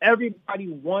this. Everybody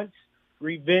wants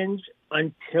revenge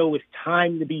until it's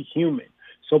time to be human.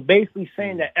 So basically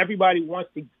saying that everybody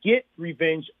wants to get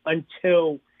revenge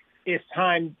until it's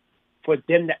time for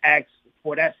them to ask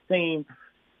for that same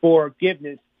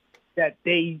forgiveness that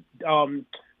they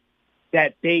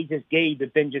just gave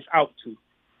the vengeance out to.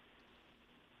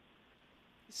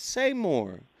 Say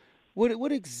more.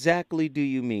 What exactly do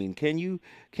you mean? Can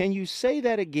you say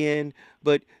that again,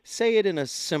 but say it in a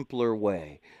simpler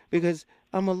way? Because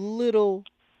I'm a little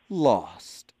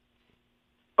lost.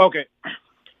 Okay.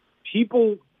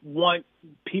 People want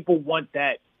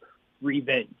that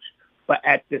revenge, but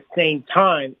at the same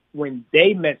time, when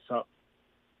they mess up,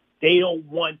 they don't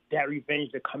want that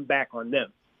revenge to come back on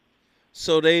them.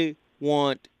 So they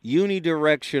want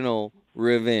unidirectional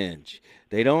revenge.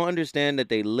 They don't understand that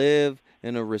they live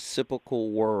in a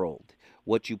reciprocal world.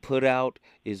 What you put out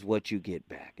is what you get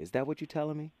back. Is that what you're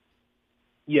telling me?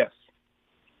 Yes.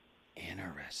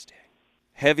 Interesting.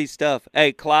 Heavy stuff.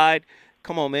 Hey, Clyde,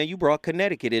 come on, man. You brought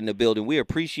Connecticut in the building. We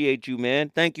appreciate you, man.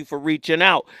 Thank you for reaching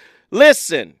out.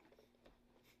 Listen,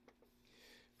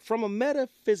 from a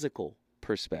metaphysical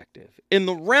perspective, in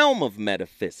the realm of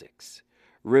metaphysics,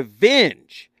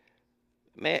 revenge,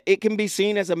 man, it can be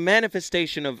seen as a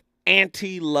manifestation of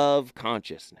anti-love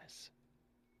consciousness.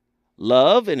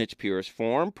 Love, in its purest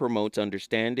form, promotes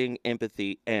understanding,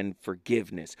 empathy, and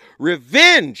forgiveness.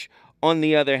 Revenge, on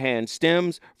the other hand,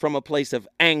 stems from a place of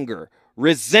anger,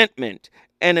 resentment,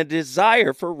 and a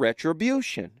desire for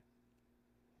retribution.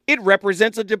 It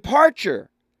represents a departure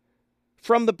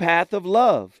from the path of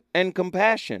love and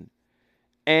compassion,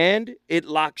 and it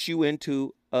locks you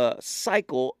into a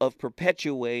cycle of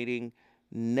perpetuating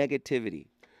negativity,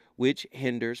 which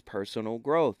hinders personal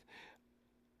growth.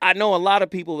 I know a lot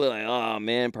of people are like, oh,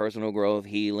 man, personal growth,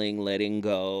 healing, letting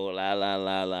go, la, la,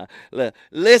 la, la.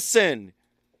 Listen,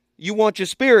 you want your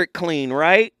spirit clean,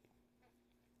 right?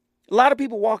 A lot of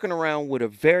people walking around with a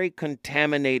very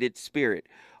contaminated spirit,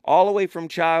 all the way from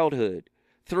childhood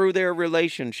through their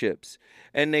relationships,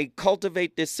 and they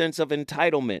cultivate this sense of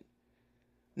entitlement.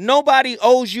 Nobody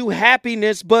owes you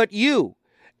happiness but you,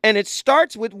 and it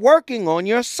starts with working on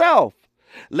yourself.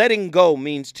 Letting go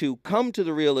means to come to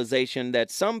the realization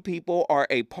that some people are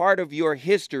a part of your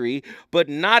history, but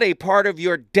not a part of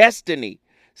your destiny.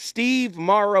 Steve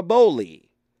Maraboli.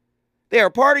 They are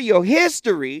part of your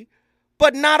history,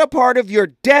 but not a part of your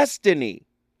destiny.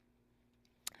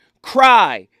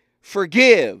 Cry,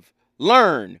 forgive,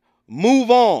 learn,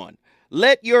 move on.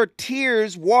 Let your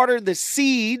tears water the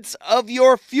seeds of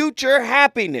your future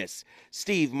happiness.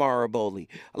 Steve Maraboli.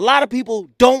 A lot of people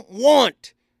don't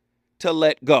want to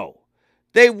let go.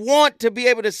 They want to be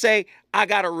able to say, I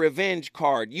got a revenge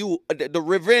card. The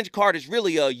revenge card is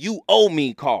really a you owe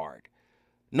me card.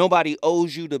 Nobody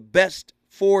owes you the best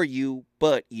for you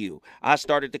but you. I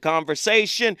started the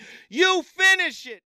conversation. You finish it.